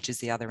different area, which is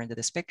the other end of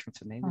the spectrum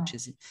for me, which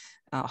is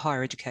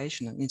higher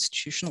education and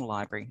institutional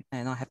library,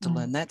 and I have to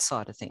learn that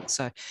side of things.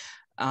 So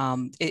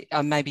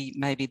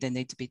maybe there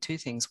need to be 2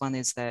 things. One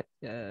is that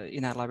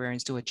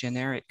librarians do a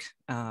generic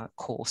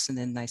course and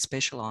then they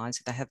specialise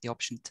if they have the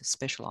option to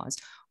specialise,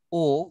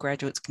 or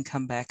graduates can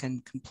come back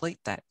and complete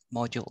that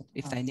module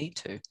if they need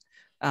to,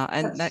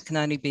 and that can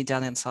only be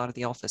done outside of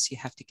the office. You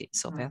have to get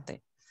yourself out there.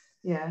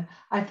 Yeah,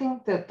 I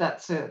think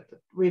that's a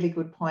really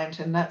good point,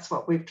 and that's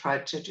what we've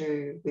tried to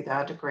do with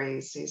our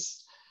degrees,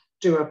 is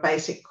do a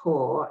basic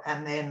core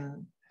and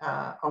then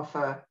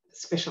offer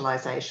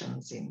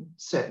specializations in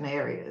certain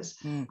areas.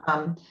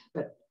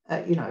 But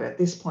at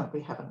this point,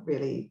 we haven't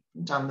really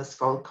done the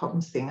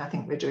Scholarcoms thing. I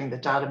think we're doing the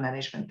data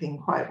management thing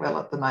quite well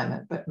at the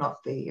moment, but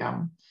not the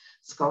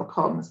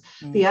Scholarcoms.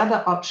 The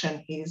other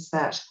option is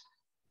that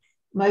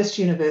most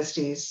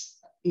universities,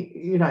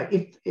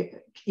 if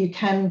you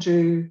can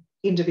do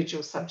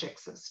individual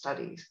subjects of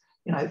studies.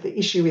 The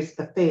issue is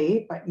the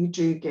fee, but you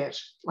do get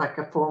like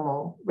a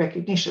formal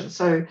recognition.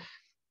 So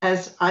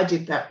as I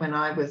did that when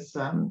I was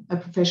a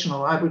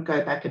professional, I would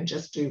go back and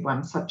just do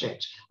one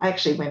subject. I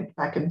actually went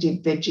back and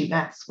did veggie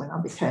maths when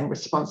I became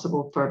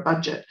responsible for a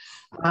budget.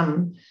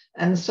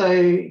 And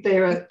so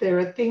there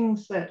are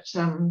things that,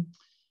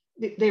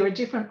 there are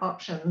different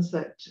options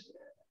that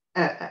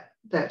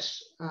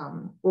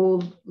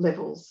all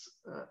levels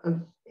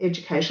of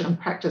education and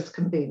practice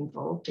can be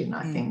involved in,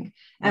 I think.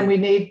 And we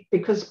need,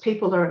 because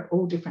people are at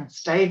all different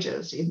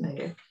stages in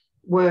their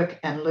work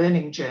and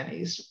learning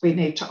journeys, we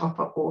need to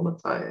offer all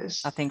of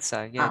those. I think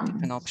so, yeah,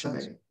 different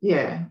options. So,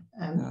 yeah,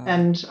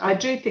 and I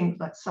do think,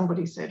 like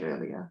somebody said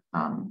earlier,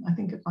 I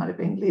think it might have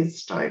been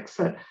Liz Stokes,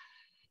 that,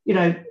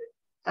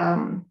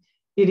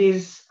 it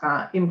is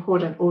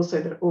important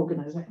also that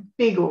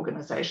big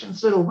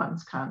organisations, little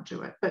ones can't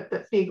do it, but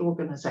that big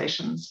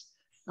organisations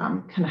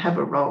can have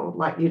a role,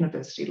 like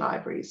university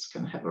libraries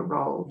can have a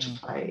role to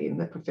play in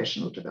the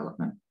professional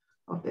development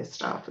of their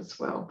staff as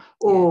well.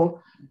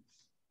 Or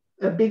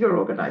a bigger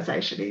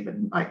organisation,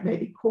 even like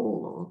maybe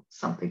Call or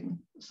something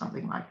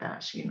like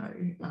that,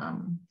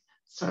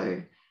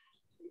 so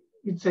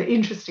it's an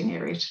interesting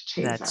area to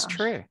tease out. That's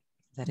true.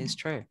 That is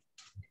true.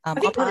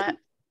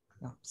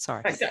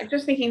 Sorry. So I'm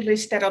just thinking,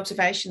 Liz, that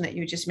observation that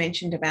you just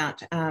mentioned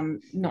about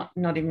not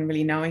even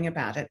really knowing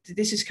about it.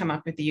 This has come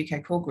up with the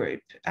UK Core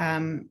Group.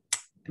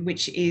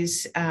 which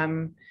is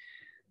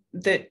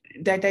that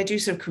they do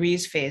sort of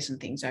careers fairs and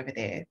things over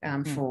there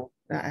for,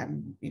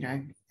 you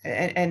know,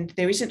 and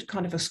there isn't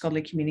kind of a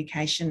scholarly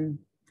communication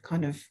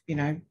kind of, you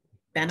know,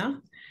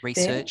 banner.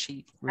 Research.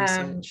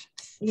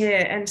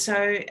 Yeah, and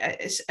so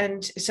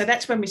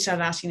that's when we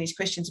started asking these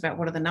questions about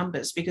what are the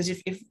numbers, because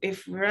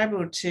if we're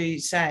able to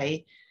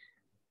say,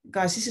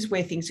 guys, this is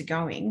where things are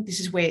going, this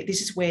is where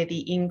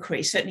the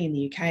increase, certainly in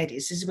the UK it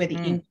is, this is where the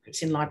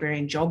increase in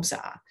librarian jobs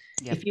are.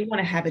 Yep. If you want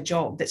to have a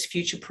job that's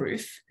future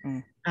proof,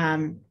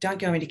 don't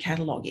go into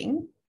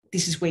cataloguing.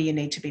 This is where you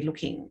need to be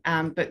looking,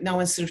 but no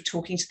one's sort of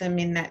talking to them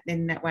in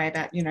that way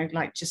about, you know,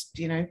 like just,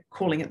 you know,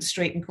 calling at the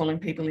street and calling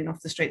people in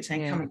off the street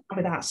saying, come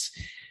with us.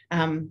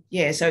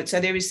 So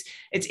there is,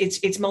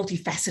 it's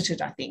multifaceted,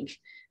 I think,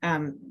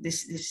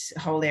 this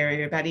whole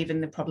area about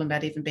even the problem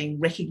about even being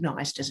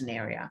recognised as an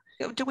area.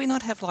 Do we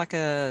not have like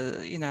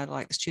a, you know,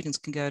 like students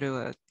can go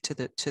to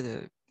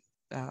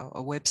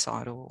a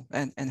website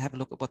and have a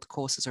look at what the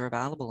courses are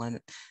available, and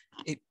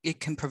it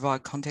can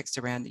provide context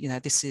around, you know,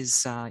 this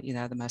is you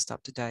know, the most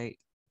up to date,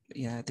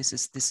 you know, this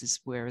is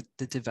where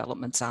the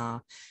developments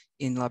are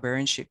in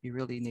librarianship. You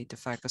really need to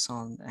focus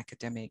on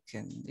academic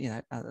and, you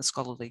know,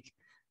 scholarly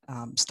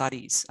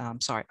studies,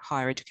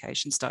 higher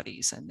education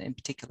studies, and in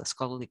particular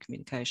scholarly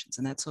communications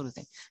and that sort of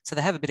thing. So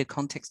they have a bit of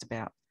context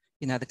about,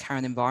 you know, the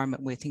current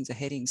environment where things are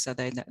heading, so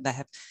they're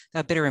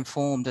better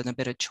informed and a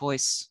better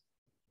choice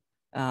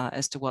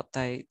as to what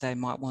they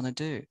might want to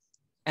do,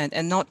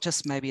 and not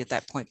just maybe at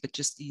that point, but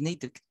just you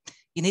need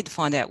to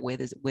find out where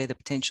the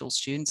potential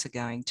students are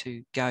going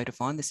to go to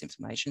find this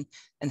information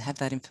and have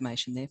that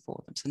information there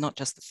for them. So not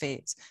just the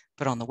fairs,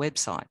 but on the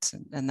websites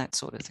and that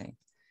sort of thing.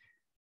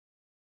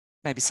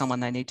 Maybe someone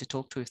they need to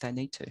talk to if they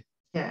need to.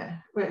 Yeah,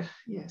 well,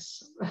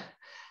 yes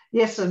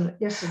and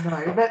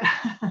no, but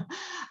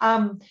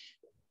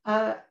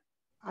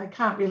I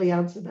can't really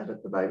answer that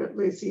at the moment,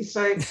 Lucy.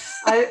 So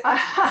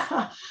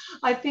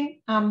I think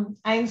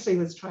Ainsley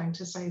was trying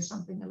to say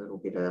something a little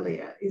bit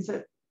earlier. Is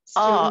it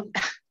still?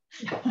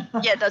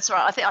 Yeah, that's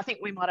right. I think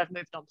we might have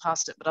moved on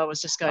past it, but I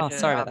was just going to.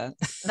 Sorry about that.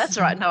 That's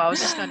all right. No, I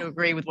was just going to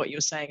agree with what you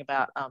were saying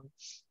about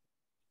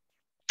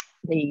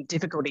the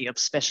difficulty of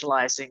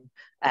specialising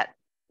at,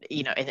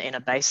 you know, in a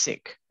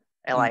basic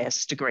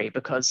LIS degree,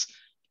 because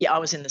I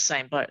was in the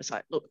same boat. It's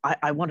like, look,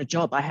 I want a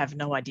job. I have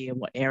no idea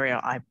what area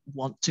I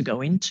want to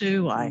go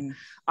into.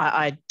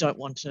 I don't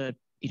want to,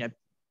 you know,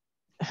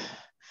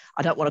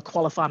 I don't want to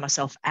qualify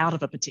myself out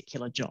of a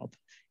particular job.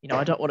 You know,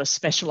 I don't want to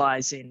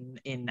specialize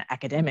in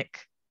academic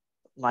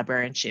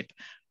librarianship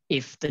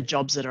if the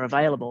jobs that are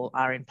available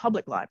are in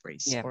public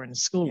libraries or in a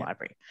school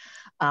library.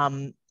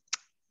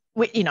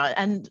 You know,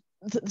 and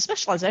the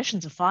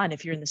specializations are fine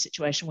if you're in the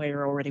situation where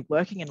you're already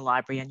working in a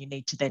library and you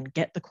need to then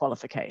get the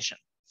qualification.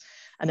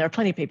 And there are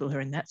plenty of people who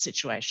are in that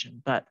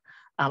situation. But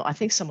I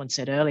think someone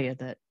said earlier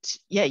that,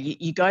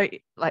 you go,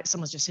 like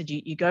someone's just said,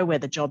 you go where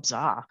the jobs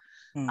are.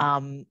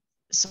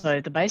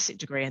 So the basic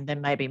degree and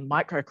then maybe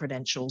micro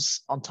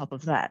credentials on top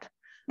of that.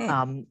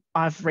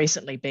 I've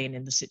recently been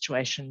in the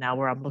situation now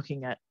where I'm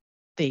looking at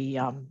the,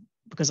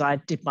 because I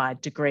did my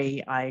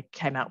degree, I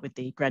came out with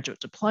the graduate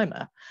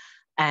diploma.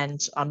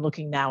 And I'm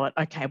looking now at,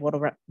 okay,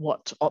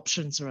 what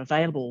options are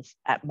available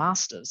at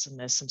masters? And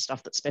there's some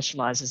stuff that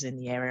specialises in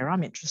the area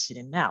I'm interested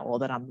in now, or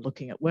that I'm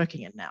looking at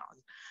working in now.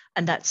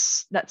 And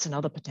that's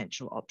another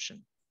potential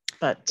option.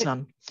 But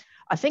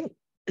I think,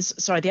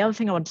 sorry, the other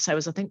thing I wanted to say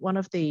was I think one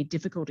of the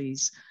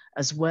difficulties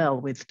as well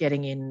with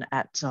getting in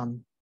at,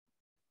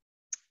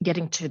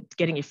 getting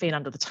your feet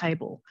under the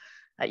table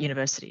at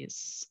university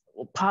is,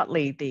 well,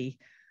 partly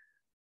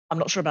I'm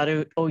not sure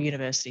about all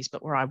universities,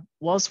 but where I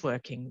was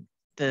working,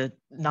 the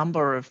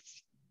number of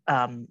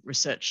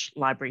research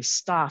library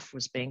staff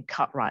was being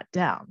cut right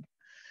down.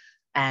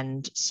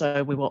 And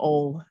so we were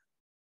all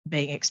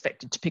being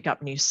expected to pick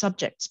up new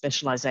subject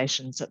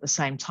specializations at the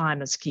same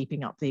time as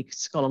keeping up the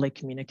scholarly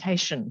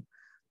communication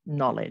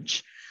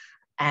knowledge.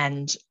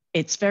 And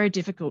it's very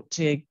difficult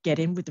to get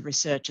in with the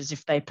researchers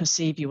if they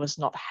perceive you as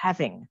not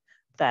having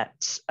that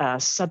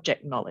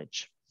subject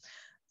knowledge.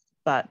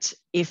 But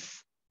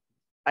if,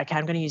 okay,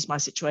 I'm going to use my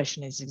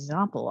situation as an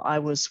example. I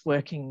was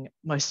working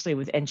mostly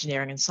with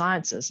engineering and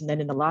sciences. And then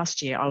in the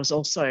last year, I was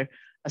also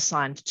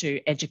assigned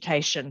to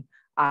education,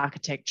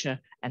 architecture,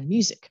 and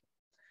music.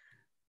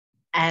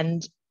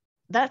 And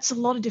that's a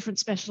lot of different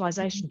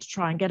specialization to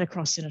try and get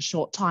across in a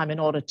short time in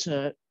order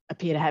to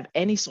appear to have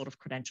any sort of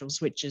credentials,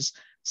 which is,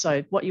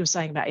 so what you were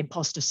saying about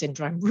imposter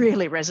syndrome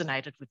really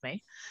resonated with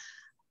me.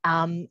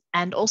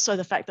 And also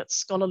the fact that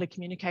scholarly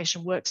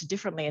communication works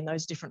differently in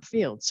those different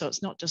fields. So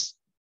it's not just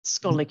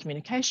scholarly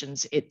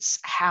communications, it's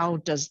how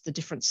does the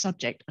different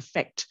subject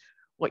affect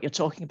what you're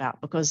talking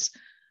about? Because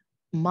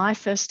my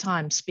first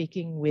time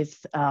speaking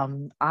with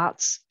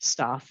arts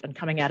staff and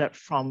coming at it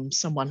from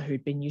someone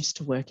who'd been used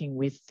to working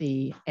with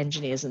the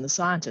engineers and the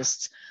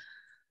scientists,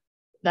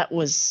 that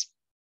was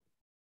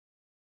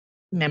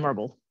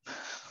memorable.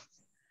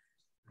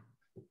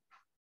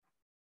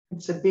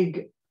 It's a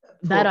big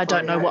that I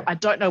don't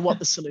know what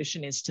the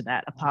solution is to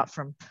that apart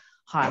from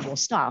hire more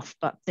staff.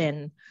 But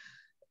then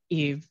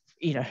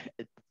you know,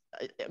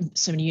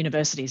 so many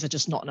universities are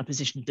just not in a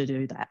position to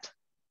do that.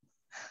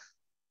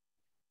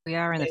 We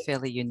are in a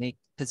fairly unique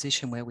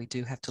position where we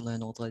do have to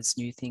learn all those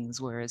new things,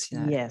 whereas, you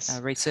know, yes,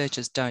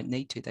 researchers don't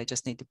need to. They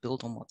just need to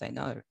build on what they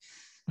know.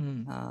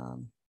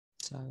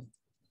 So.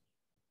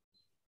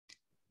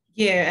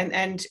 Yeah,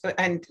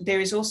 and there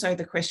is also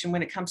the question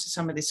when it comes to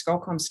some of this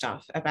Skolcom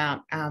stuff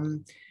about,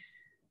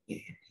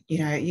 you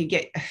know, you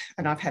get,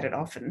 and I've had it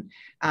often,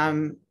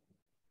 well,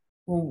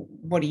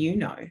 what do you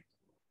know?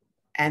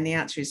 And the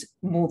answer is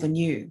more than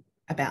you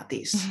about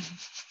this.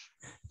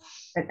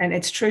 And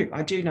it's true,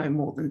 I do know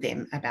more than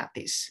them about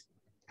this.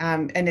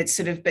 And it's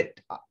sort of, but,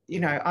 you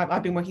know,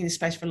 I've been working in this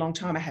space for a long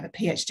time. I have a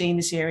PhD in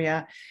this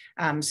area.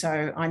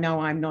 So I know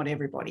I'm not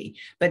everybody,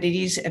 but it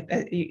is,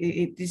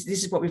 this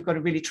is what we've got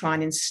to really try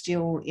and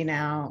instill in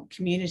our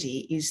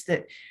community, is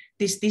that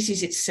this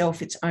is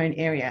itself its own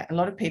area. A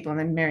lot of people, and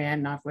then Marianne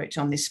and I've worked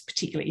on this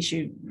particular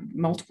issue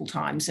multiple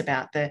times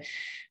about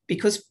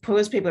because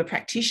people are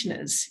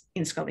practitioners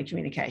in scholarly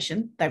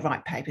communication, they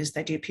write papers,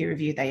 they do peer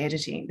review,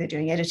 they're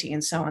doing editing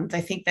and so on.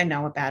 They think they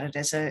know about it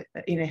as in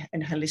a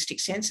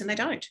holistic sense, and they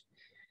don't.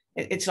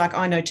 It's like,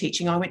 I know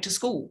teaching, I went to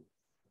school.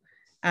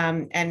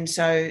 And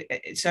so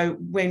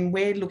when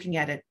we're looking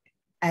at it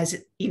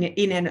as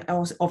in and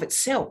of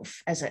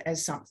itself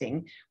as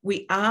something,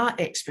 we are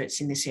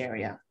experts in this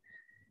area.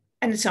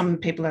 And some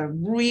people are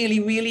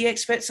really, really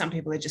experts. Some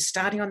people are just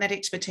starting on that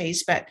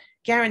expertise, but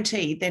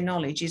guaranteed their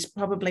knowledge is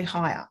probably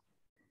higher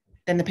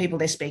than the people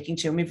they're speaking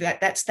to. And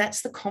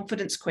that's the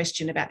confidence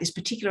question about this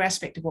particular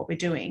aspect of what we're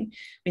doing.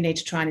 We need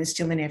to try and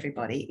instill in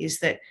everybody is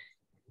that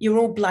you're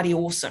all bloody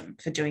awesome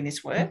for doing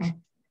this work. Mm-hmm.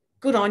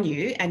 Good on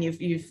you. And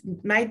you've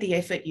made the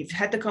effort. You've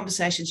had the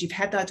conversations. You've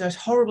had those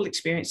horrible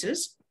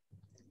experiences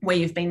where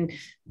you've been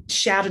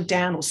shouted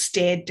down or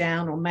stared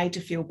down or made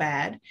to feel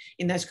bad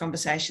in those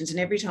conversations. And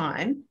every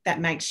time that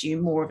makes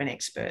you more of an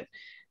expert.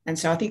 And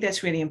so I think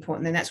that's really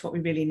important. And that's what we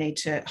really need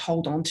to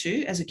hold on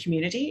to as a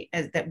community,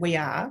 that we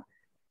are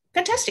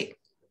fantastic.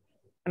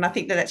 And I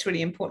think that that's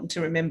really important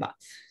to remember.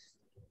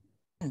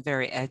 And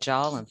very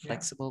agile and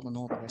flexible and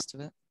all the rest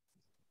of it.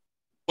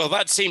 Well,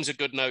 that seems a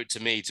good note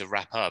to me to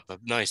wrap up, a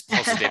nice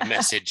positive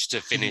message to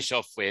finish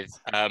off with.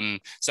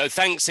 So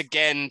thanks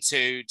again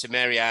to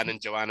Marianne and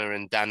Joanna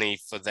and Danny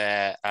for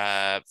their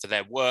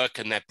work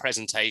and their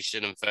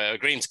presentation, and for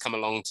agreeing to come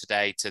along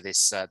today to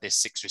this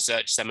SICS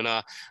Research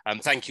Seminar.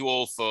 Thank you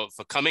all for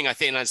coming. I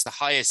think that's the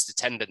highest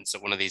attendance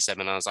at one of these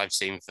seminars I've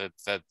seen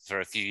for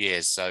a few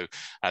years. So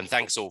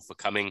thanks all for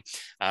coming.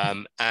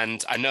 And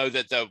I know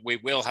that we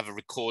will have a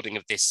recording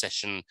of this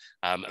session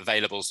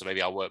available, so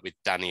maybe I'll work with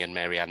Danny and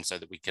Marianne so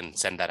that we can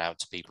send that out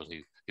to people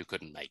who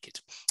couldn't make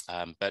it.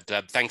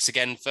 But thanks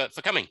again for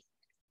coming.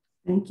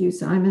 Thank you,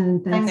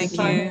 Simon. Thank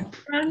you.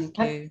 Thank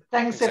you.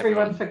 Thanks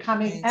everyone for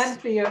coming and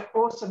for your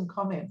awesome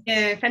comments.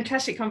 Yeah,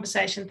 fantastic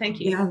conversation. Thank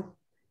you.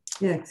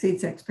 Yeah,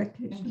 exceeds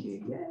expectations. Thank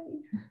you.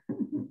 Yay.